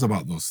cares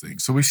about those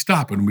things. So we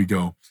stop and we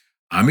go,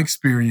 I'm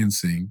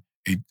experiencing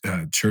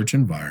a church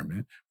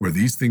environment where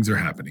these things are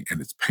happening, and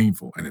it's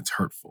painful and it's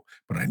hurtful,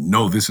 but I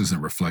know this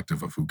isn't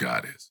reflective of who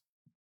God is.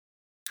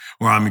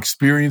 Or I'm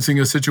experiencing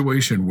a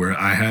situation where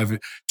I have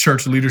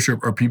church leadership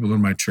or people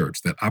in my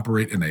church that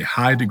operate in a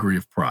high degree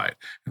of pride.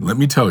 And let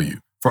me tell you,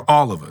 for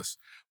all of us,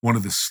 one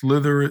of the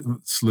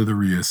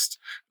slitheriest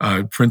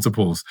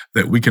principles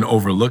that we can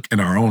overlook in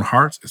our own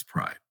hearts is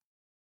pride.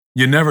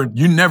 You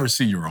never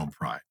see your own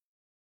pride.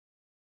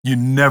 You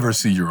never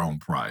see your own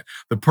pride.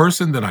 The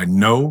person that I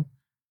know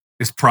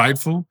is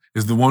prideful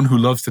is the one who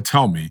loves to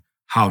tell me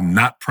how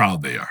not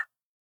proud they are.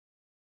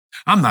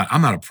 I'm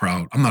not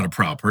a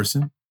proud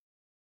person.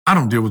 I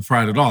don't deal with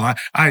pride at all.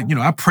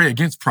 I pray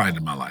against pride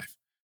in my life.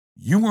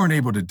 You weren't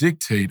able to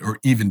dictate or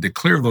even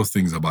declare those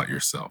things about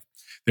yourself.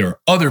 There are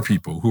other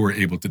people who are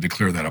able to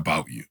declare that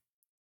about you.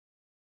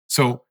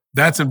 So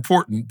that's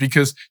important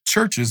because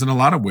churches, in a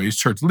lot of ways,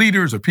 church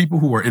leaders or people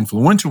who are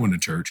influential in the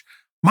church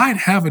might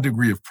have a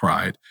degree of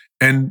pride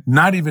and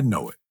not even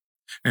know it.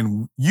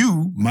 And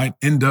you might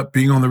end up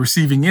being on the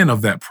receiving end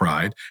of that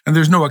pride, and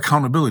there's no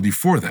accountability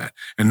for that.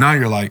 And now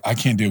you're like, I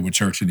can't deal with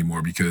church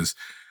anymore because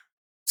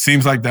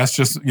seems like that's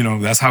just,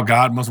 that's how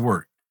God must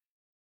work.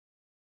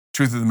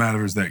 Truth of the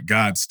matter is that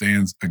God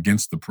stands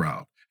against the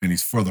proud and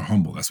he's for the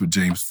humble. That's what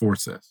James 4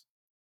 says.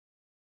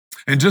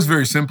 And just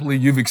very simply,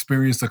 you've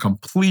experienced a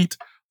complete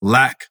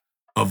lack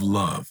of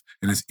love.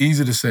 And it's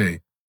easy to say,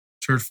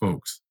 church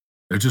folks,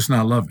 they're just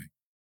not loving.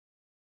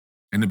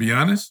 And to be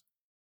honest,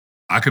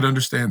 I could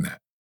understand that.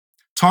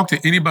 Talk to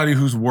anybody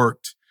who's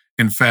worked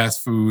in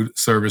fast food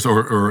service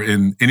or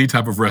in any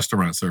type of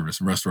restaurant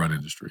service, restaurant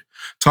industry.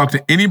 Talk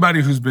to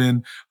anybody who's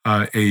been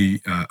a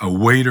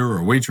waiter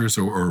or waitress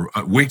or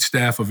a wait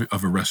staff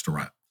of a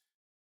restaurant.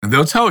 And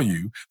they'll tell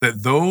you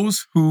that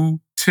those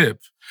who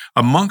tip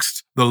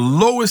amongst the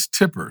lowest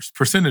tippers,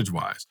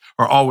 percentage-wise,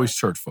 are always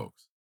church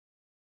folks.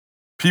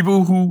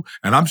 People who,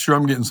 and I'm sure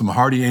I'm getting some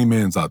hearty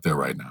amens out there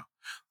right now.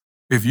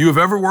 If you have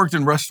ever worked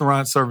in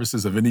restaurant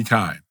services of any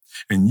kind,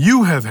 and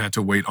you have had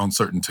to wait on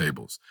certain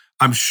tables,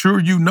 I'm sure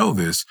you know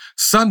this,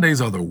 Sundays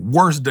are the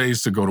worst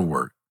days to go to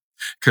work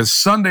because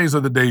Sundays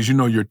are the days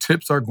your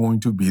tips are going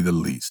to be the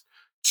least.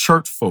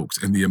 Church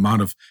folks and the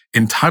amount of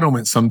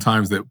entitlement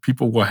sometimes that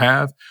people will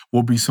have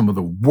will be some of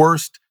the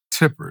worst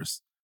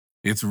tippers.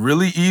 It's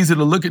really easy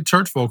to look at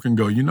church folk and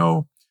go,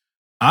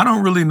 I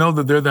don't really know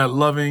that they're that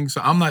loving,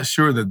 so I'm not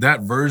sure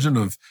that version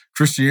of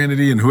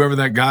Christianity and whoever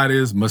that God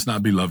is must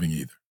not be loving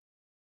either.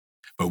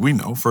 But we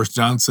know 1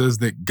 John says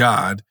that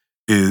God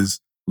is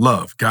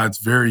love. God's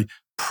very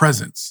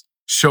presence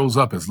shows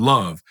up as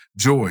love,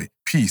 joy,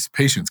 peace,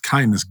 patience,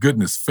 kindness,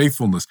 goodness,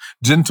 faithfulness,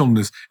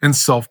 gentleness, and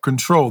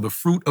self-control, the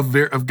fruit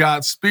of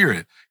God's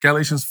Spirit,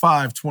 Galatians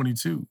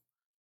 5:22.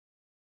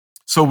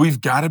 So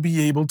we've got to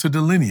be able to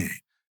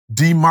delineate,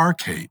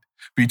 demarcate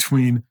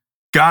between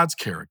God's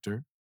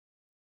character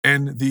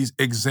and these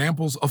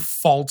examples of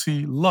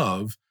faulty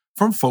love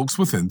from folks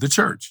within the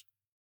church.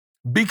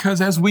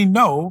 Because as we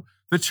know,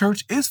 the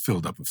church is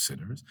filled up of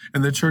sinners,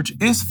 and the church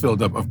is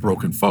filled up of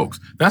broken folks.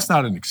 That's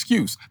not an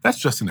excuse. That's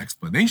just an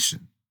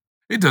explanation.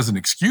 It doesn't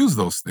excuse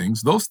those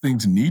things. Those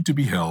things need to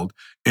be held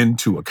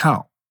into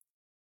account.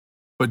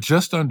 But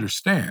just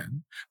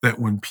understand that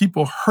when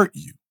people hurt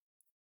you,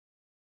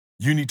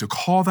 you need to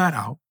call that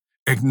out,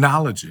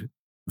 acknowledge it,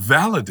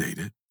 validate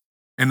it,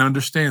 and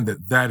understand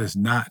that that is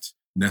not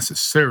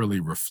necessarily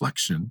a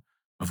reflection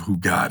of who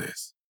God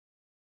is.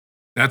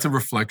 That's a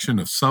reflection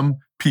of some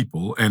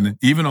people and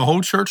even a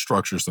whole church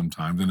structure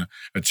sometimes, and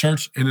a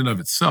church in and of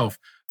itself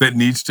that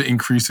needs to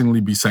increasingly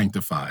be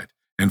sanctified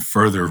and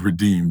further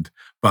redeemed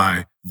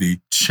by the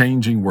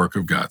changing work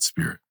of God's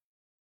Spirit.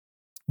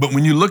 But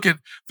when you look at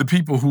the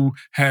people who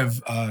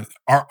have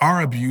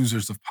are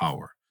abusers of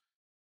power,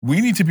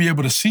 we need to be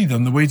able to see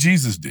them the way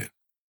Jesus did.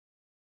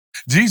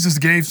 Jesus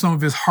gave some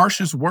of his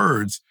harshest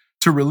words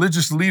to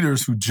religious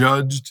leaders who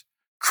judged,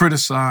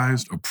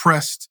 criticized,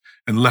 oppressed,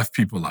 and left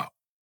people out.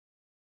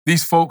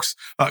 These folks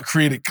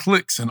created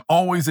cliques and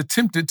always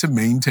attempted to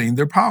maintain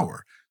their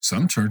power.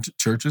 Some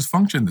churches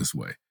function this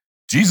way.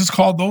 Jesus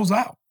called those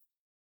out.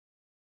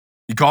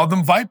 He called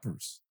them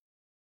vipers.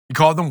 He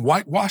called them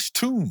whitewashed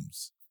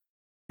tombs.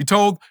 He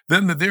told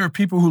them that there are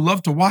people who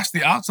love to wash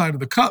the outside of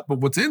the cup, but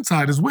what's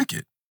inside is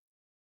wicked.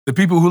 The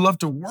people who love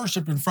to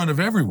worship in front of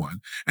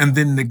everyone and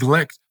then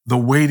neglect the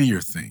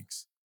weightier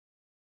things.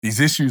 These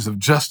issues of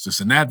justice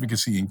and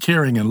advocacy and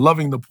caring and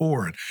loving the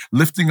poor and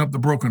lifting up the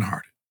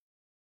brokenhearted.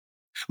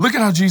 Look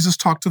at how Jesus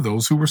talked to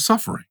those who were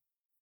suffering.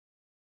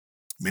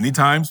 Many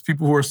times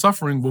people who are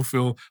suffering will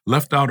feel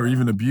left out or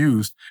even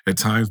abused at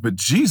times, but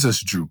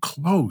Jesus drew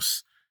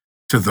close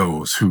to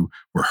those who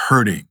were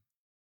hurting,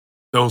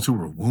 those who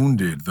were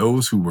wounded,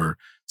 those who were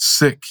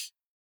sick,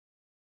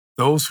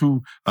 those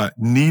who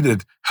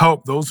needed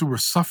help, those who were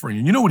suffering.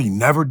 And you know what he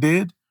never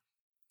did?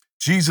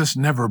 Jesus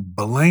never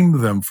blamed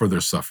them for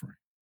their suffering.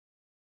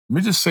 Let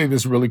me just say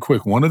this really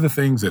quick. One of the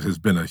things that has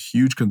been a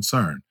huge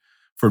concern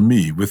for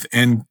me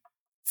within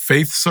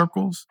faith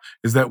circles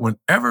is that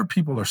whenever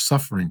people are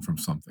suffering from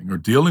something or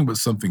dealing with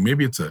something,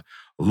 maybe it's a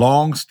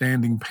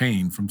long-standing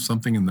pain from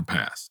something in the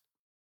past,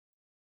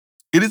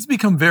 it has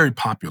become very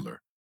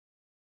popular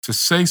to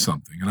say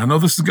something. And I know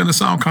this is going to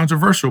sound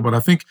controversial, but I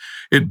think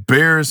it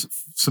bears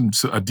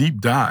a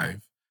deep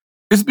dive.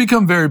 It's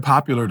become very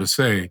popular to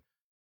say,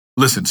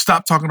 listen,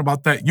 stop talking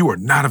about that. You are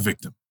not a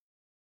victim.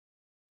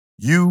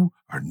 You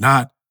are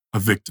not a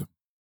victim.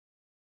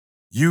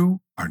 You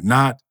are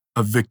not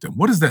a victim.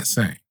 What is that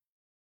saying?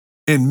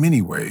 In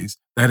many ways,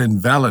 that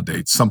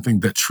invalidates something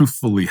that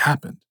truthfully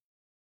happened.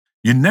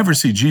 You never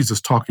see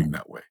Jesus talking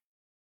that way.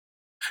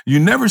 You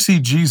never see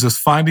Jesus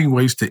finding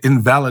ways to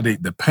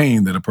invalidate the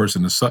pain that a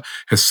person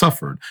has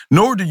suffered,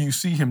 nor do you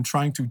see him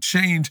trying to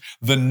change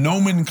the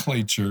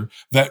nomenclature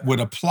that would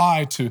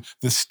apply to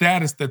the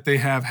status that they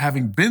have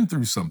having been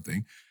through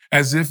something,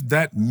 as if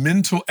that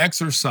mental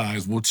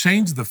exercise will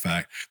change the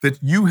fact that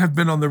you have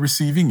been on the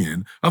receiving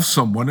end of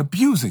someone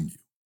abusing you.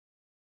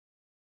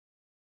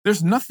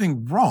 There's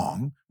nothing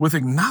wrong with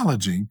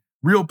acknowledging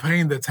real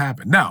pain that's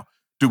happened. Now,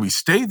 do we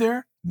stay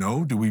there?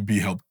 No. Do we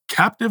be held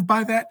captive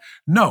by that?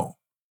 No.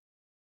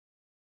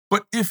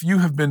 But if you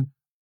have been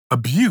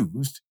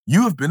abused,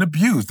 you have been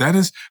abused. That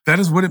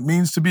is what it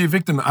means to be a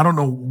victim. I don't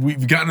know,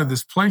 we've gotten to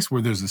this place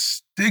where there's a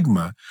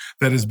stigma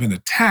that has been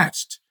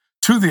attached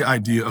to the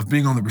idea of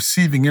being on the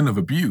receiving end of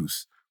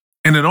abuse.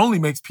 And it only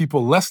makes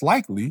people less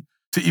likely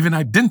to even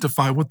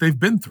identify what they've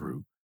been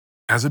through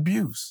as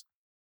abuse.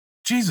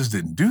 Jesus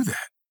didn't do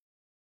that.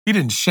 He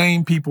didn't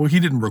shame people. He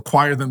didn't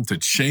require them to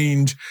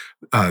change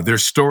their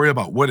story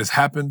about what has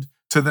happened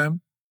to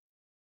them,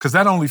 because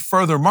that only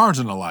further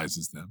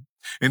marginalizes them.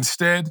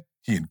 Instead,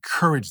 he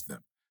encouraged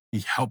them. He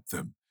helped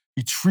them.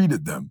 He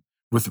treated them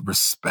with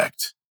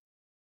respect.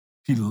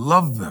 He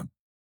loved them.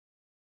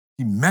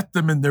 He met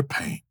them in their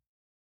pain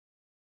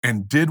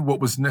and did what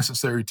was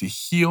necessary to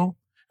heal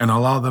and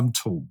allow them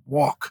to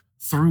walk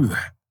through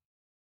that.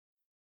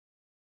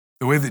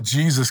 The way that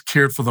Jesus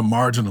cared for the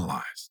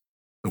marginalized,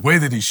 the way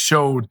that he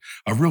showed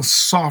a real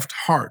soft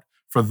heart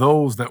for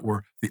those that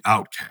were the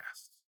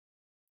outcasts,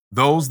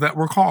 those that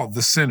were called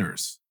the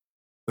sinners,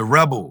 the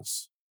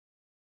rebels,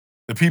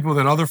 the people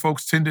that other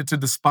folks tended to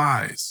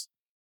despise.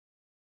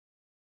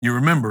 You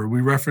remember,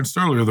 we referenced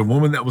earlier, the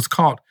woman that was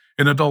caught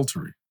in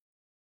adultery.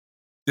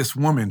 This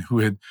woman who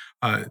had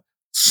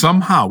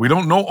somehow, we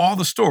don't know all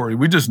the story,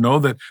 we just know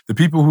that the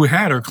people who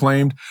had her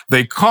claimed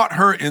they caught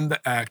her in the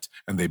act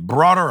and they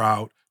brought her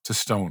out to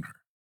stone her.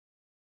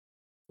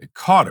 They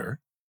caught her.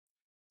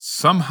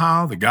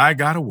 Somehow the guy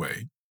got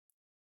away.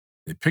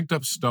 They picked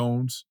up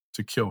stones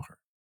to kill her.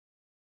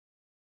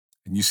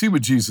 And you see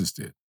what Jesus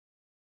did.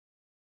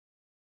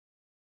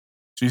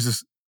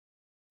 Jesus,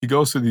 he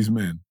goes to these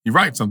men. He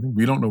writes something.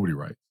 We don't know what he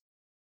writes.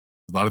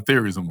 There's a lot of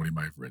theories on what he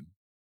might have written.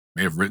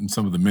 May have written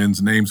some of the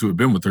men's names who had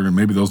been with her, and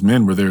maybe those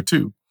men were there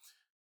too.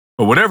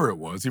 But whatever it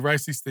was, he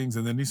writes these things,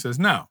 and then he says,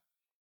 now,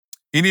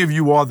 any of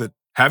you all that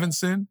haven't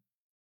sinned,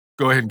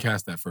 go ahead and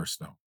cast that first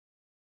stone.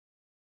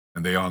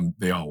 And they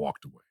all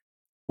walked away.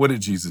 What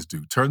did Jesus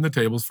do? Turned the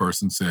tables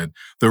first and said,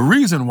 the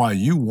reason why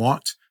you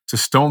want to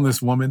stone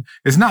this woman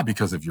is not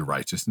because of your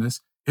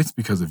righteousness, it's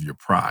because of your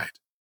pride.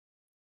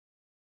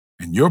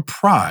 And your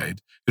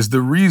pride is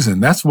the reason,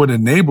 that's what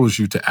enables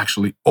you to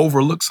actually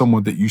overlook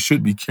someone that you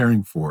should be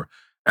caring for,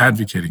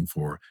 advocating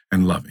for,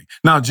 and loving.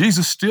 Now,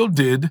 Jesus still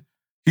did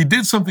he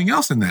did something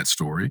else in that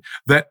story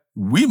that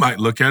we might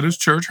look at as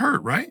church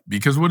hurt, right?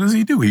 Because what does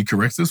he do? He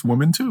corrects this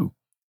woman too.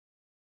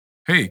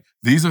 Hey,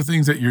 these are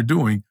things that you're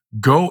doing.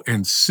 Go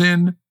and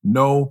sin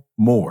no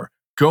more.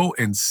 Go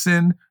and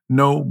sin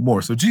no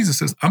more. So Jesus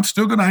says, I'm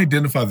still going to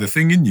identify the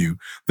thing in you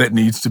that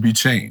needs to be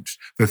changed,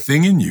 the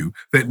thing in you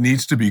that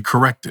needs to be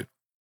corrected,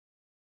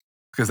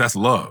 because that's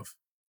love.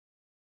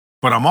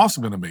 But I'm also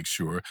going to make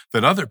sure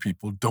that other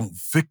people don't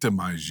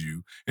victimize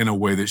you in a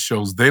way that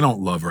shows they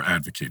don't love or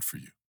advocate for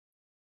you.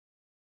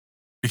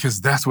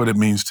 Because that's what it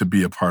means to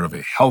be a part of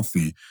a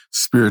healthy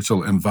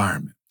spiritual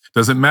environment.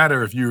 Doesn't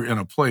matter if you're in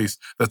a place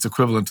that's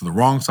equivalent to the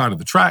wrong side of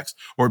the tracks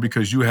or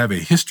because you have a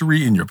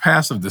history in your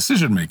past of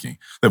decision-making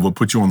that will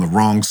put you on the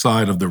wrong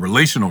side of the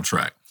relational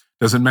track.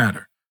 Doesn't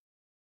matter.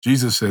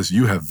 Jesus says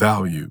you have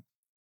value.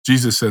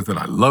 Jesus says that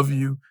I love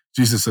you.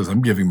 Jesus says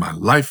I'm giving my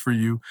life for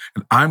you,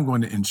 and I'm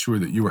going to ensure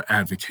that you are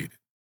advocated.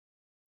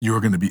 You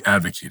are going to be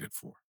advocated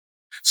for.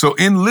 So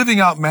in living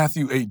out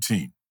Matthew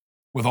 18,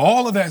 with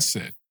all of that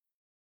said,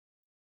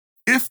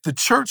 if the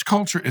church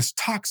culture is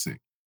toxic,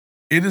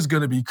 it is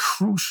going to be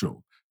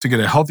crucial to get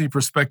a healthy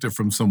perspective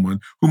from someone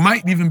who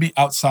might even be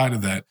outside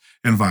of that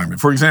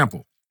environment. For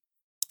example,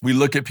 we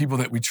look at people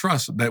that we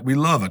trust, that we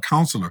love, a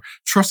counselor,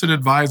 trusted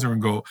advisor,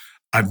 and go,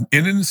 I'm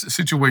in a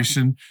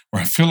situation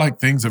where I feel like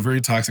things are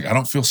very toxic. I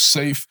don't feel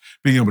safe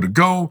being able to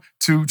go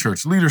to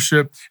church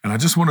leadership, and I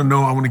just want to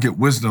know, I want to get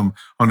wisdom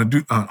on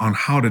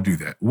how to do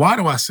that. Why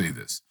do I say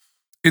this?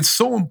 It's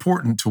so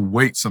important to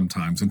wait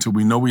sometimes until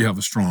we know we have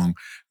a strong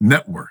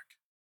network.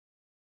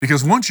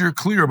 Because once you're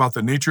clear about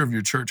the nature of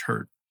your church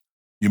hurt,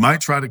 you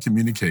might try to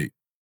communicate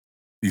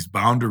these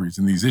boundaries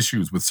and these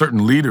issues with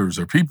certain leaders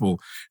or people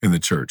in the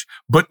church.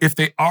 But if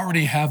they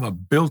already have a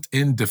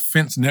built-in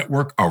defense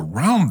network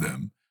around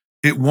them,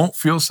 it won't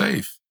feel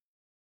safe.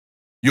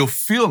 You'll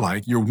feel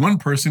like you're one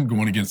person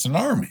going against an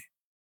army.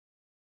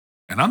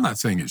 And I'm not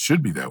saying it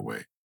should be that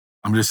way.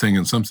 I'm just saying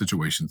in some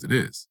situations it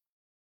is.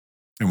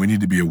 And we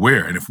need to be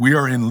aware. And if we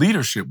are in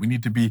leadership, we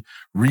need to be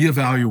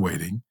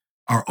reevaluating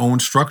our own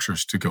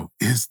structures to go,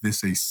 is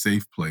this a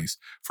safe place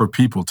for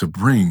people to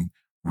bring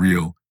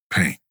real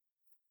pain?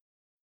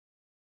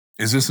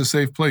 Is this a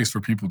safe place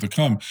for people to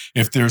come?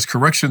 If there's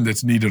correction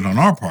that's needed on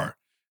our part,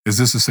 is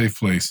this a safe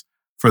place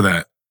for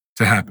that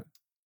to happen?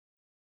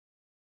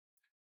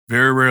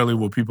 Very rarely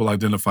will people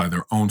identify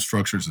their own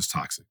structures as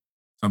toxic.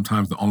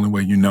 Sometimes the only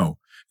way you know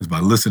is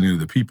by listening to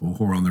the people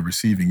who are on the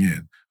receiving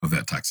end of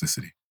that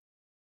toxicity.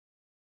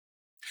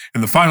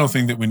 And the final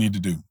thing that we need to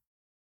do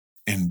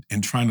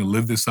in trying to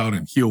live this out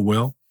and heal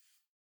well,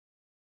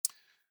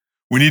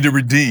 we need to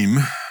redeem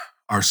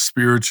our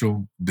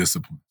spiritual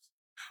disciplines.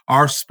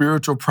 Our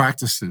spiritual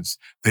practices,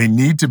 they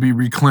need to be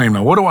reclaimed.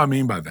 Now, what do I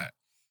mean by that?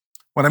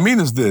 What I mean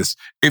is this: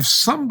 if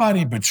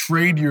somebody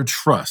betrayed your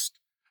trust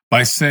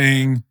by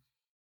saying,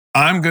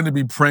 I'm going to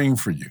be praying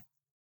for you,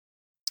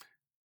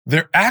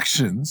 their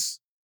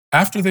actions,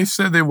 after they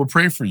said they will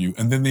pray for you,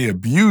 and then they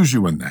abuse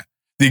you in that.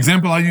 The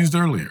example I used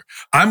earlier,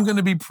 I'm going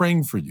to be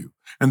praying for you.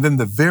 And then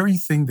the very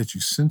thing that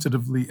you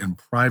sensitively and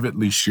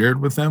privately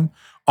shared with them,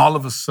 all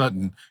of a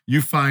sudden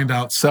you find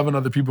out 7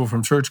 other people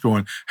from church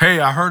going, hey,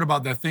 I heard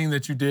about that thing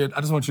that you did.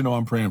 I just want you to know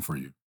I'm praying for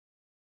you.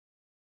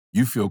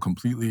 You feel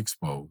completely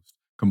exposed,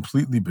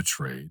 completely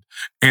betrayed.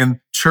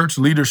 And church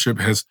leadership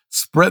has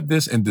spread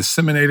this and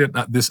disseminated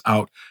this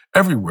out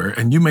everywhere.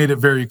 And you made it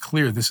very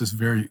clear. This is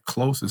very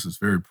close. This is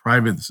very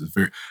private. This is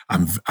very,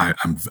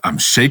 I'm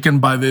shaken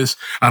by this.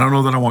 I don't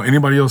know that I want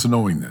anybody else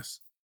knowing this.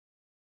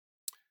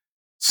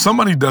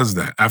 Somebody does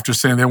that after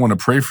saying they want to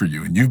pray for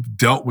you and you've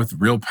dealt with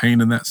real pain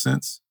in that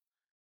sense.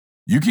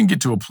 You can get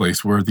to a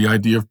place where the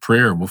idea of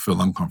prayer will feel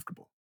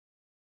uncomfortable.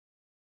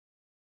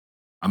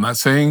 I'm not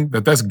saying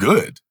that that's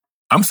good.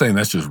 I'm saying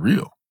that's just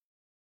real.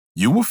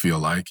 You will feel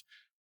like,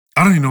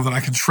 I don't even know that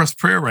I can trust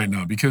prayer right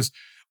now because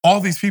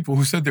all these people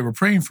who said they were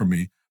praying for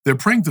me, they're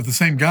praying to the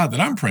same God that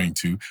I'm praying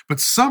to,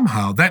 but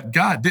somehow that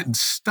God didn't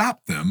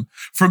stop them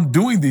from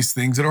doing these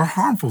things that are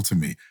harmful to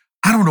me.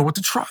 I don't know what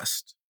to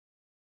trust.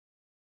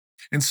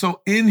 And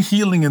so in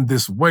healing in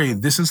this way,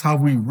 this is how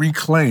we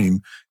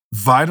reclaim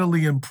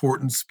vitally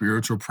important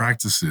spiritual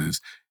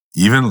practices,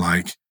 even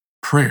like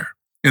prayer.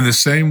 In the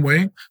same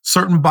way,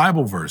 certain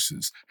Bible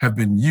verses have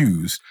been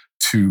used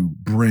to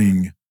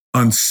bring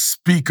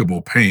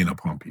unspeakable pain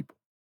upon people.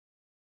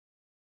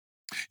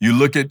 You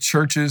look at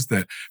churches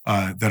that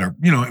are,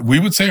 we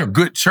would say are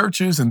good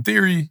churches in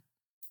theory,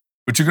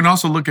 but you can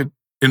also look at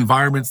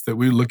environments that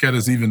we look at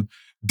as even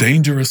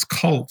dangerous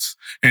cults.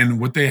 And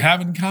what they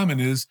have in common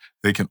is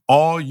they can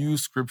all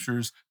use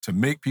scriptures to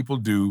make people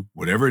do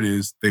whatever it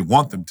is they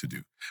want them to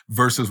do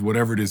versus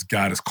whatever it is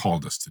God has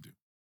called us to do.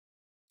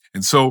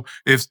 And so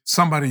if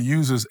somebody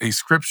uses a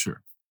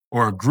scripture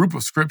or a group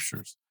of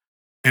scriptures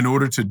in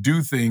order to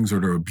do things or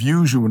to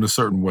abuse you in a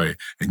certain way,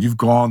 and you've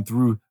gone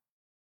through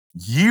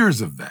years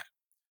of that,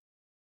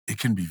 it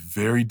can be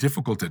very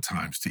difficult at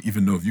times to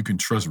even know if you can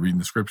trust reading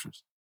the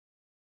scriptures.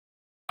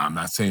 I'm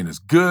not saying it's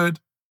good,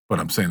 but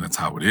I'm saying that's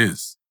how it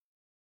is.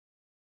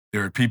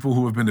 There are people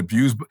who have been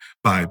abused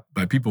by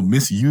people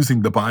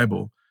misusing the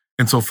Bible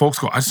And so folks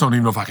go, I just don't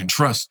even know if I can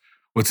trust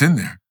what's in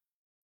there.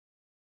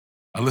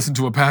 I listened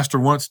to a pastor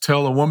once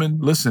tell a woman,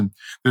 listen,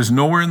 there's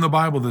nowhere in the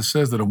Bible that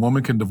says that a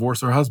woman can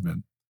divorce her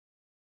husband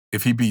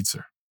if he beats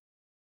her.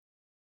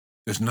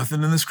 There's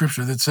nothing in the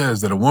scripture that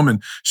says that a woman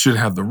should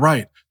have the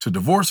right to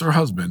divorce her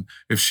husband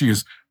if she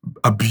is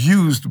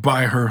abused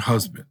by her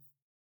husband.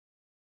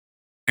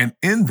 And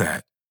in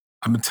that,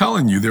 I'm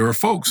telling you, there are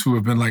folks who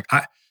have been like,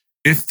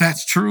 if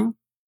that's true,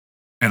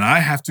 and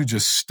I have to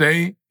just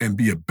stay and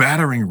be a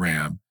battering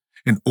ram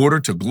in order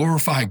to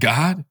glorify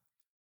God,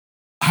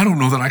 I don't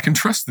know that I can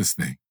trust this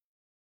thing.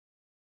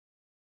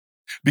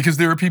 Because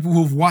there are people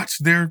who've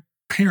watched their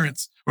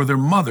parents or their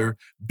mother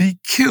be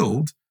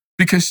killed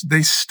because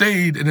they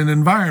stayed in an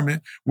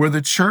environment where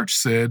the church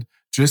said,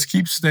 just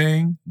keep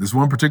staying. This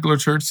one particular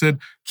church said,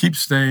 keep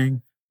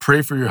staying,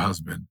 pray for your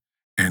husband,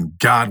 and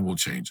God will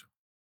change him.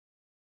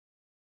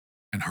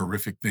 And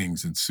horrific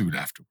things ensued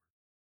afterward.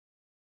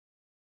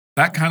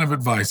 That kind of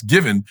advice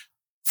given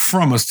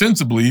from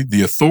ostensibly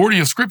the authority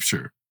of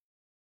Scripture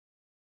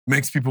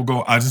makes people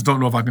go, I just don't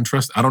know if I can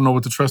trust. I don't know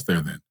what to trust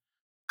there then.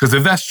 Because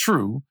if that's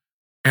true,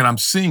 and I'm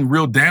seeing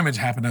real damage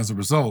happen as a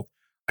result,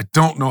 I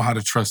don't know how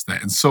to trust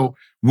that. And so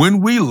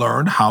when we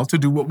learn how to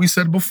do what we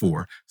said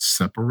before,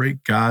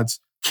 separate God's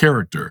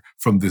character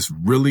from this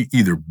really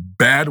either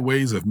bad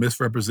ways of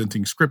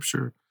misrepresenting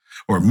Scripture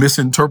or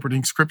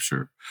misinterpreting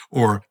Scripture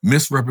or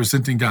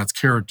misrepresenting God's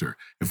character.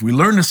 If we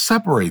learn to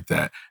separate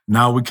that,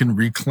 now we can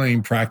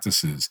reclaim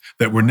practices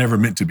that were never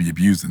meant to be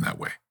abused in that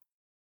way.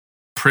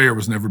 Prayer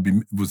was never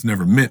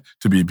meant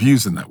to be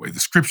abused in that way. The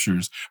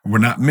Scriptures were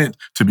not meant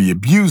to be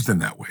abused in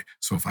that way.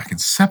 So if I can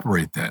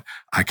separate that,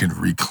 I can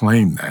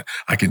reclaim that.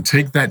 I can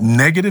take that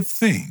negative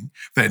thing,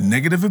 that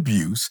negative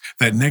abuse,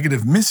 that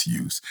negative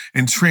misuse,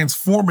 and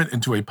transform it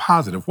into a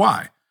positive.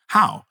 Why?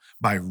 How?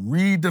 By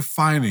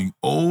redefining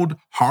old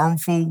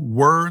harmful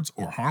words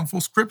or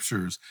harmful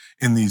scriptures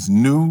in these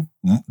new,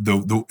 in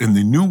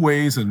the new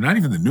ways, and not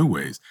even the new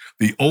ways,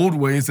 the old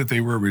ways that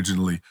they were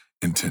originally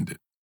intended.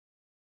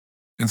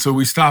 And so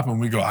we stop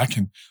and we go, I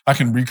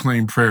can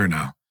reclaim prayer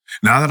now.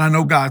 Now that I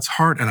know God's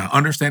heart and I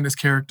understand his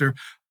character,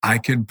 I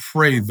can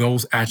pray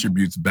those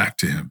attributes back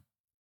to him.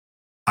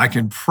 I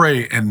can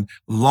pray and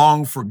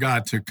long for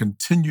God to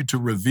continue to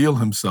reveal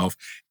himself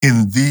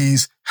in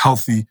these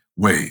healthy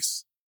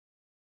ways.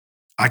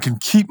 I can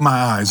keep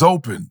my eyes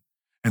open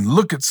and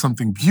look at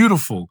something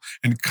beautiful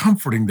and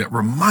comforting that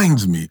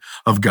reminds me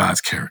of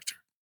God's character.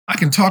 I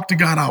can talk to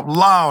God out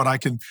loud. I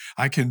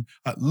can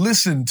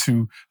listen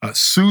to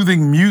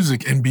soothing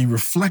music and be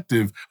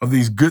reflective of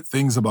these good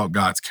things about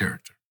God's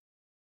character.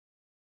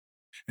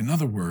 In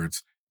other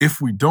words,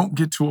 if we don't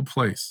get to a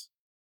place,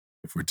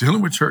 if we're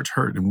dealing with church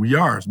hurt, and we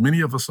are, as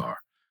many of us are,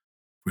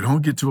 we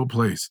don't get to a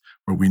place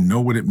where we know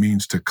what it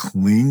means to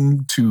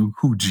cling to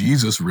who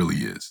Jesus really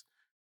is,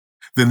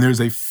 then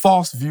there's a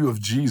false view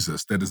of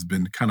Jesus that has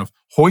been kind of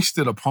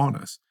hoisted upon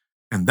us.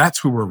 And that's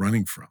who we're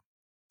running from.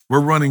 We're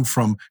running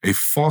from a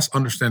false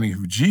understanding of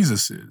who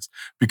Jesus is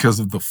because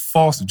of the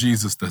false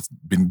Jesus that's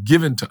been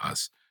given to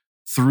us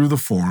through the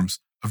forms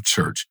of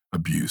church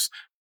abuse,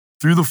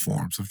 through the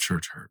forms of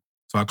church hurt.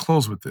 So I'll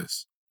close with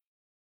this.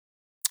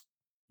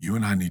 You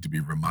and I need to be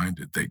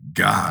reminded that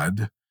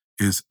God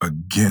is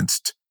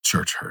against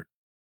church hurt.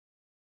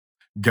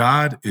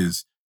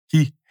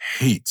 He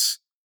hates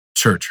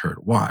church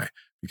hurt. Why?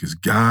 Because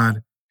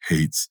God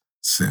hates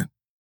sin.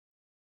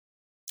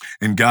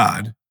 And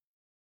God,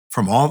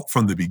 from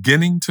the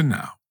beginning to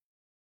now,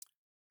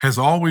 has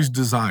always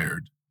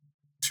desired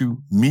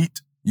to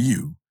meet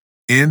you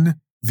in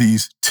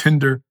these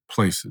tender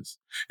places,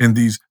 in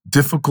these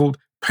difficult,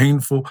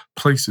 painful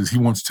places. He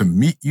wants to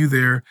meet you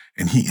there,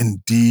 and he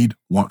indeed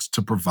wants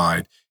to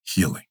provide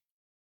healing.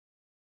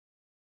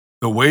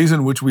 The ways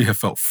in which we have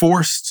felt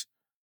forced,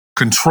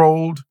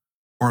 controlled,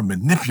 or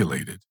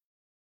manipulated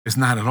is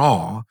not at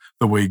all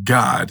the way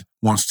God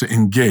wants to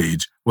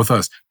engage with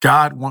us.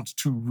 God wants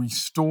to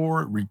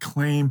restore,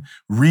 reclaim,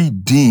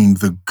 redeem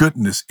the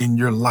goodness in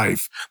your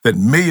life that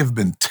may have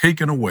been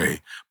taken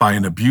away by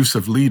an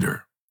abusive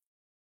leader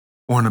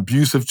or an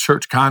abusive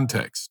church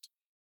context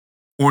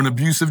or an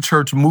abusive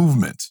church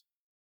movement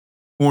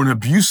or an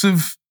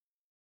abusive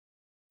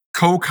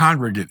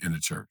co-congregant in a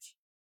church.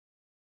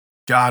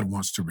 God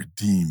wants to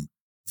redeem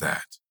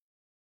that.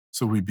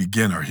 So we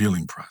begin our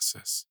healing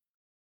process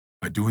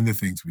by doing the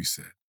things we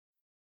said.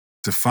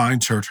 Define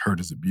church hurt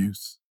as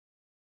abuse.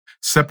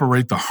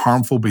 Separate the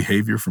harmful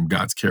behavior from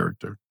God's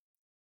character.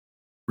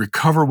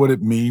 Recover what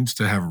it means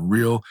to have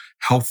real,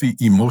 healthy,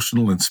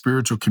 emotional, and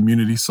spiritual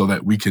community so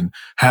that we can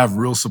have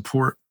real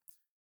support,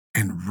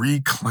 and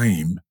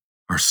reclaim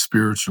our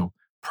spiritual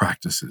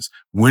practices.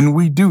 When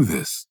we do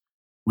this,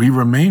 we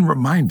remain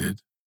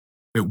reminded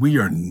that we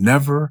are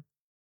never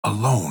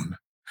alone,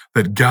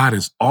 that God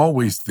is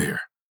always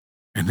there.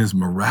 And his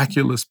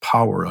miraculous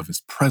power of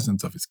his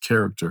presence, of his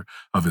character,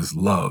 of his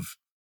love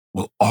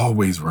will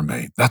always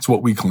remain. That's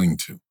what we cling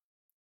to.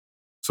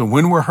 So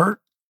when we're hurt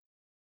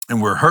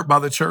and we're hurt by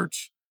the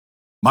church,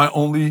 my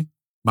only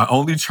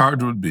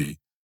charge would be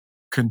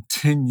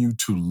continue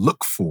to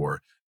look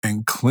for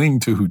and cling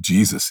to who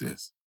Jesus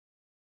is.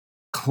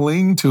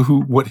 Cling to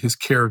what his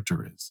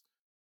character is.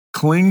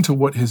 Cling to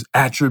what his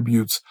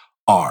attributes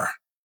are.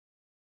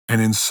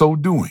 And in so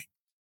doing,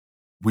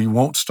 we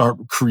won't start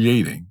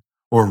creating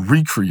or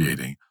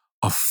recreating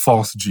a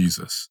false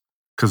Jesus,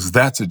 because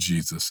that's a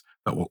Jesus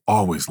that will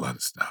always let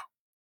us down.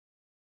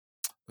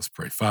 Let's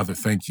pray. Father,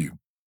 thank you.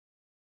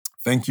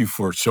 Thank you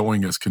for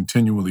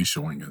continually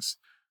showing us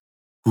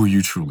who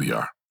you truly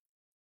are.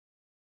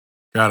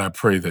 God, I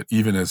pray that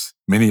even as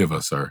many of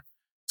us are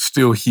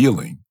still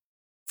healing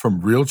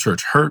from real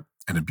church hurt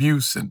and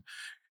abuse, and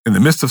in the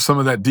midst of some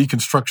of that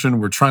deconstruction,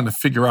 we're trying to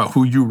figure out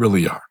who you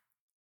really are.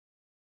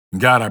 And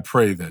God, I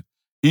pray that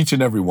each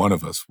and every one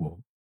of us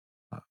will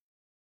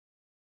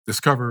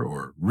discover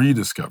or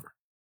rediscover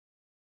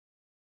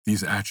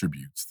these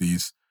attributes,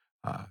 these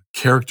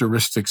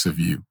characteristics of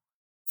you,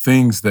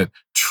 things that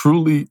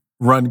truly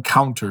run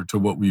counter to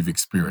what we've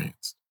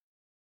experienced.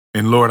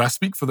 And Lord, I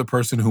speak for the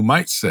person who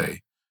might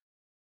say,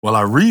 well,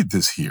 I read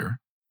this here,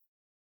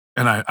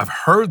 and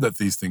I've heard that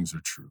these things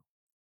are true,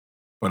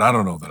 but I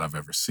don't know that I've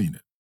ever seen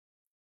it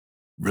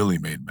really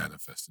made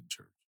manifest in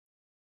church.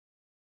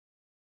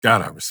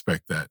 God, I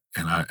respect that,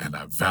 and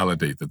I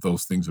validate that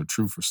those things are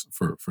true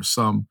for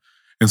some.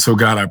 And so,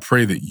 God, I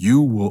pray that you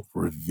will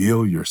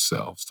reveal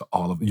yourself to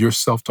all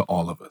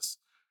of us.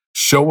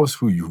 Show us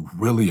who you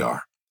really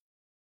are.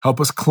 Help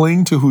us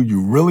cling to who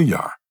you really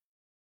are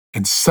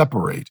and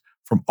separate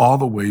from all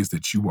the ways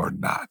that you are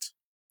not.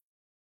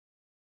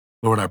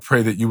 Lord, I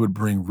pray that you would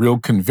bring real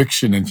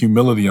conviction and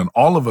humility on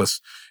all of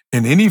us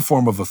in any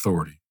form of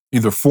authority,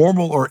 either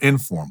formal or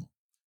informal.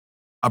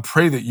 I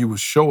pray that you would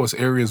show us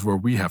areas where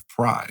we have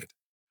pride,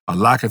 a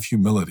lack of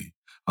humility,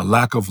 a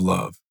lack of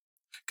love.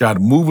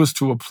 God, move us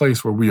to a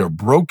place where we are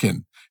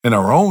broken in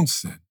our own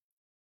sin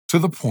to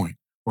the point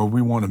where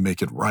we want to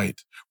make it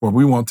right, where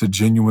we want to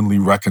genuinely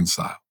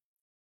reconcile.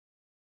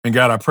 And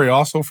God, I pray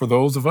also for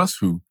those of us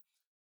who,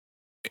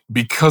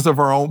 because of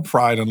our own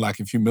pride and lack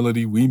of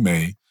humility, we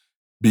may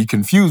be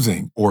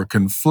confusing or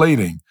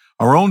conflating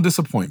our own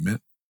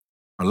disappointment,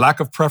 our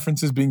lack of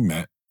preferences being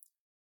met,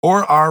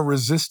 or our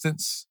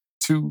resistance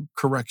to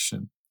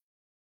correction.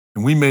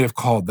 And we may have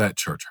called that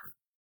church hurt.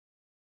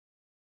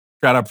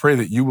 God, I pray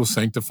that you will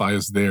sanctify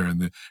us there in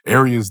the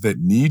areas that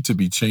need to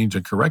be changed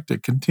and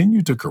corrected.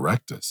 Continue to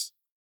correct us.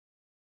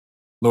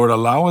 Lord,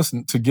 allow us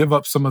to give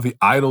up some of the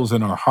idols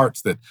in our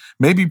hearts that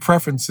may be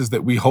preferences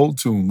that we hold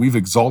to and we've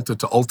exalted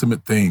to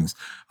ultimate things.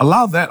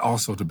 Allow that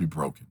also to be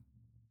broken.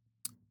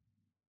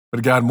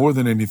 But God, more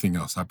than anything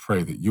else, I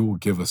pray that you will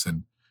give us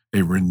a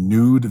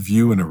renewed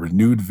view and a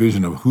renewed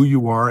vision of who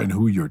you are and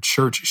who your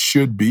church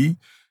should be,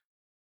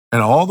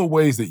 and all the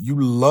ways that you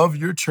love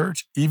your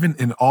church, even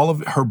in all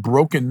of her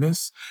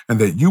brokenness, and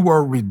that you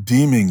are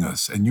redeeming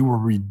us and you are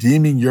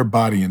redeeming your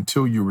body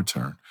until you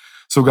return.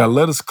 So God,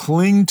 let us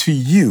cling to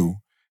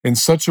you in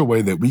such a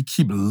way that we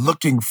keep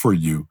looking for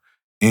you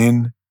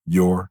in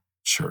your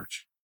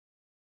church.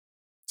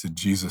 It's in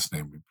Jesus'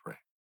 name we pray.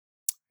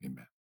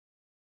 Amen.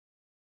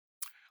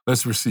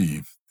 Let's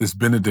receive this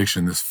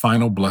benediction, this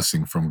final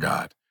blessing from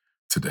God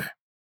today.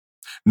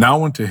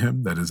 Now unto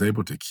him that is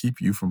able to keep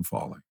you from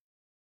falling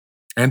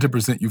and to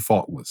present you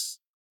faultless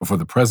before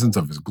the presence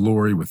of his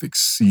glory with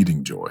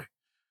exceeding joy.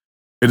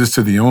 It is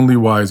to the only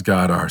wise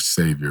God, our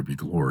Savior, be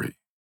glory,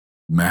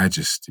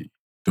 majesty,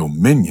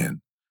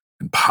 dominion,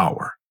 and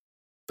power,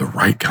 the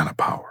right kind of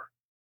power,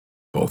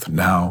 both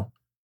now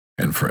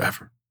and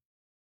forever.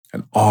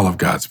 And all of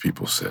God's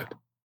people said,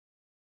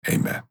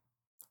 amen.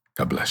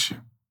 God bless you.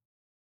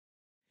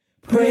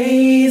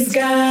 Praise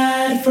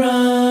God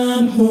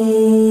from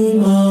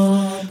whom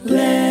all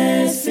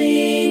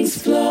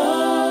blessings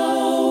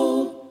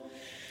flow.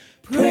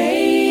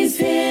 Praise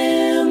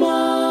him,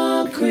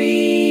 all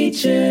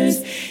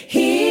creatures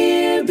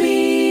here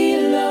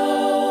below.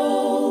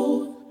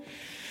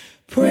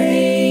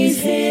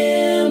 Praise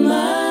him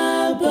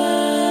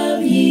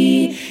above,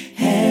 ye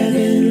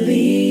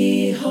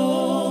heavenly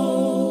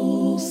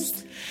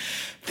hosts.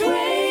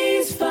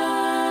 Praise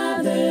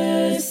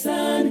Father,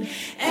 Son,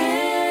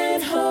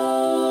 and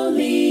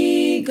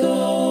Holy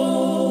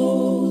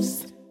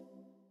Ghost.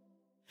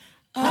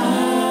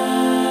 Amen.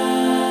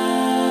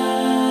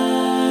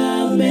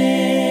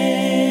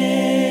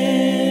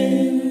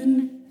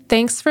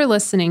 Thanks for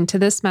listening to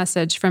this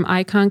message from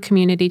Icon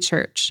Community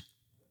Church.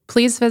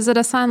 Please visit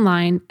us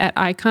online at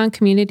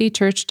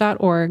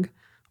iconcommunitychurch.org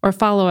or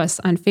follow us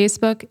on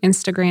Facebook,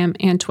 Instagram,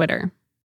 and Twitter.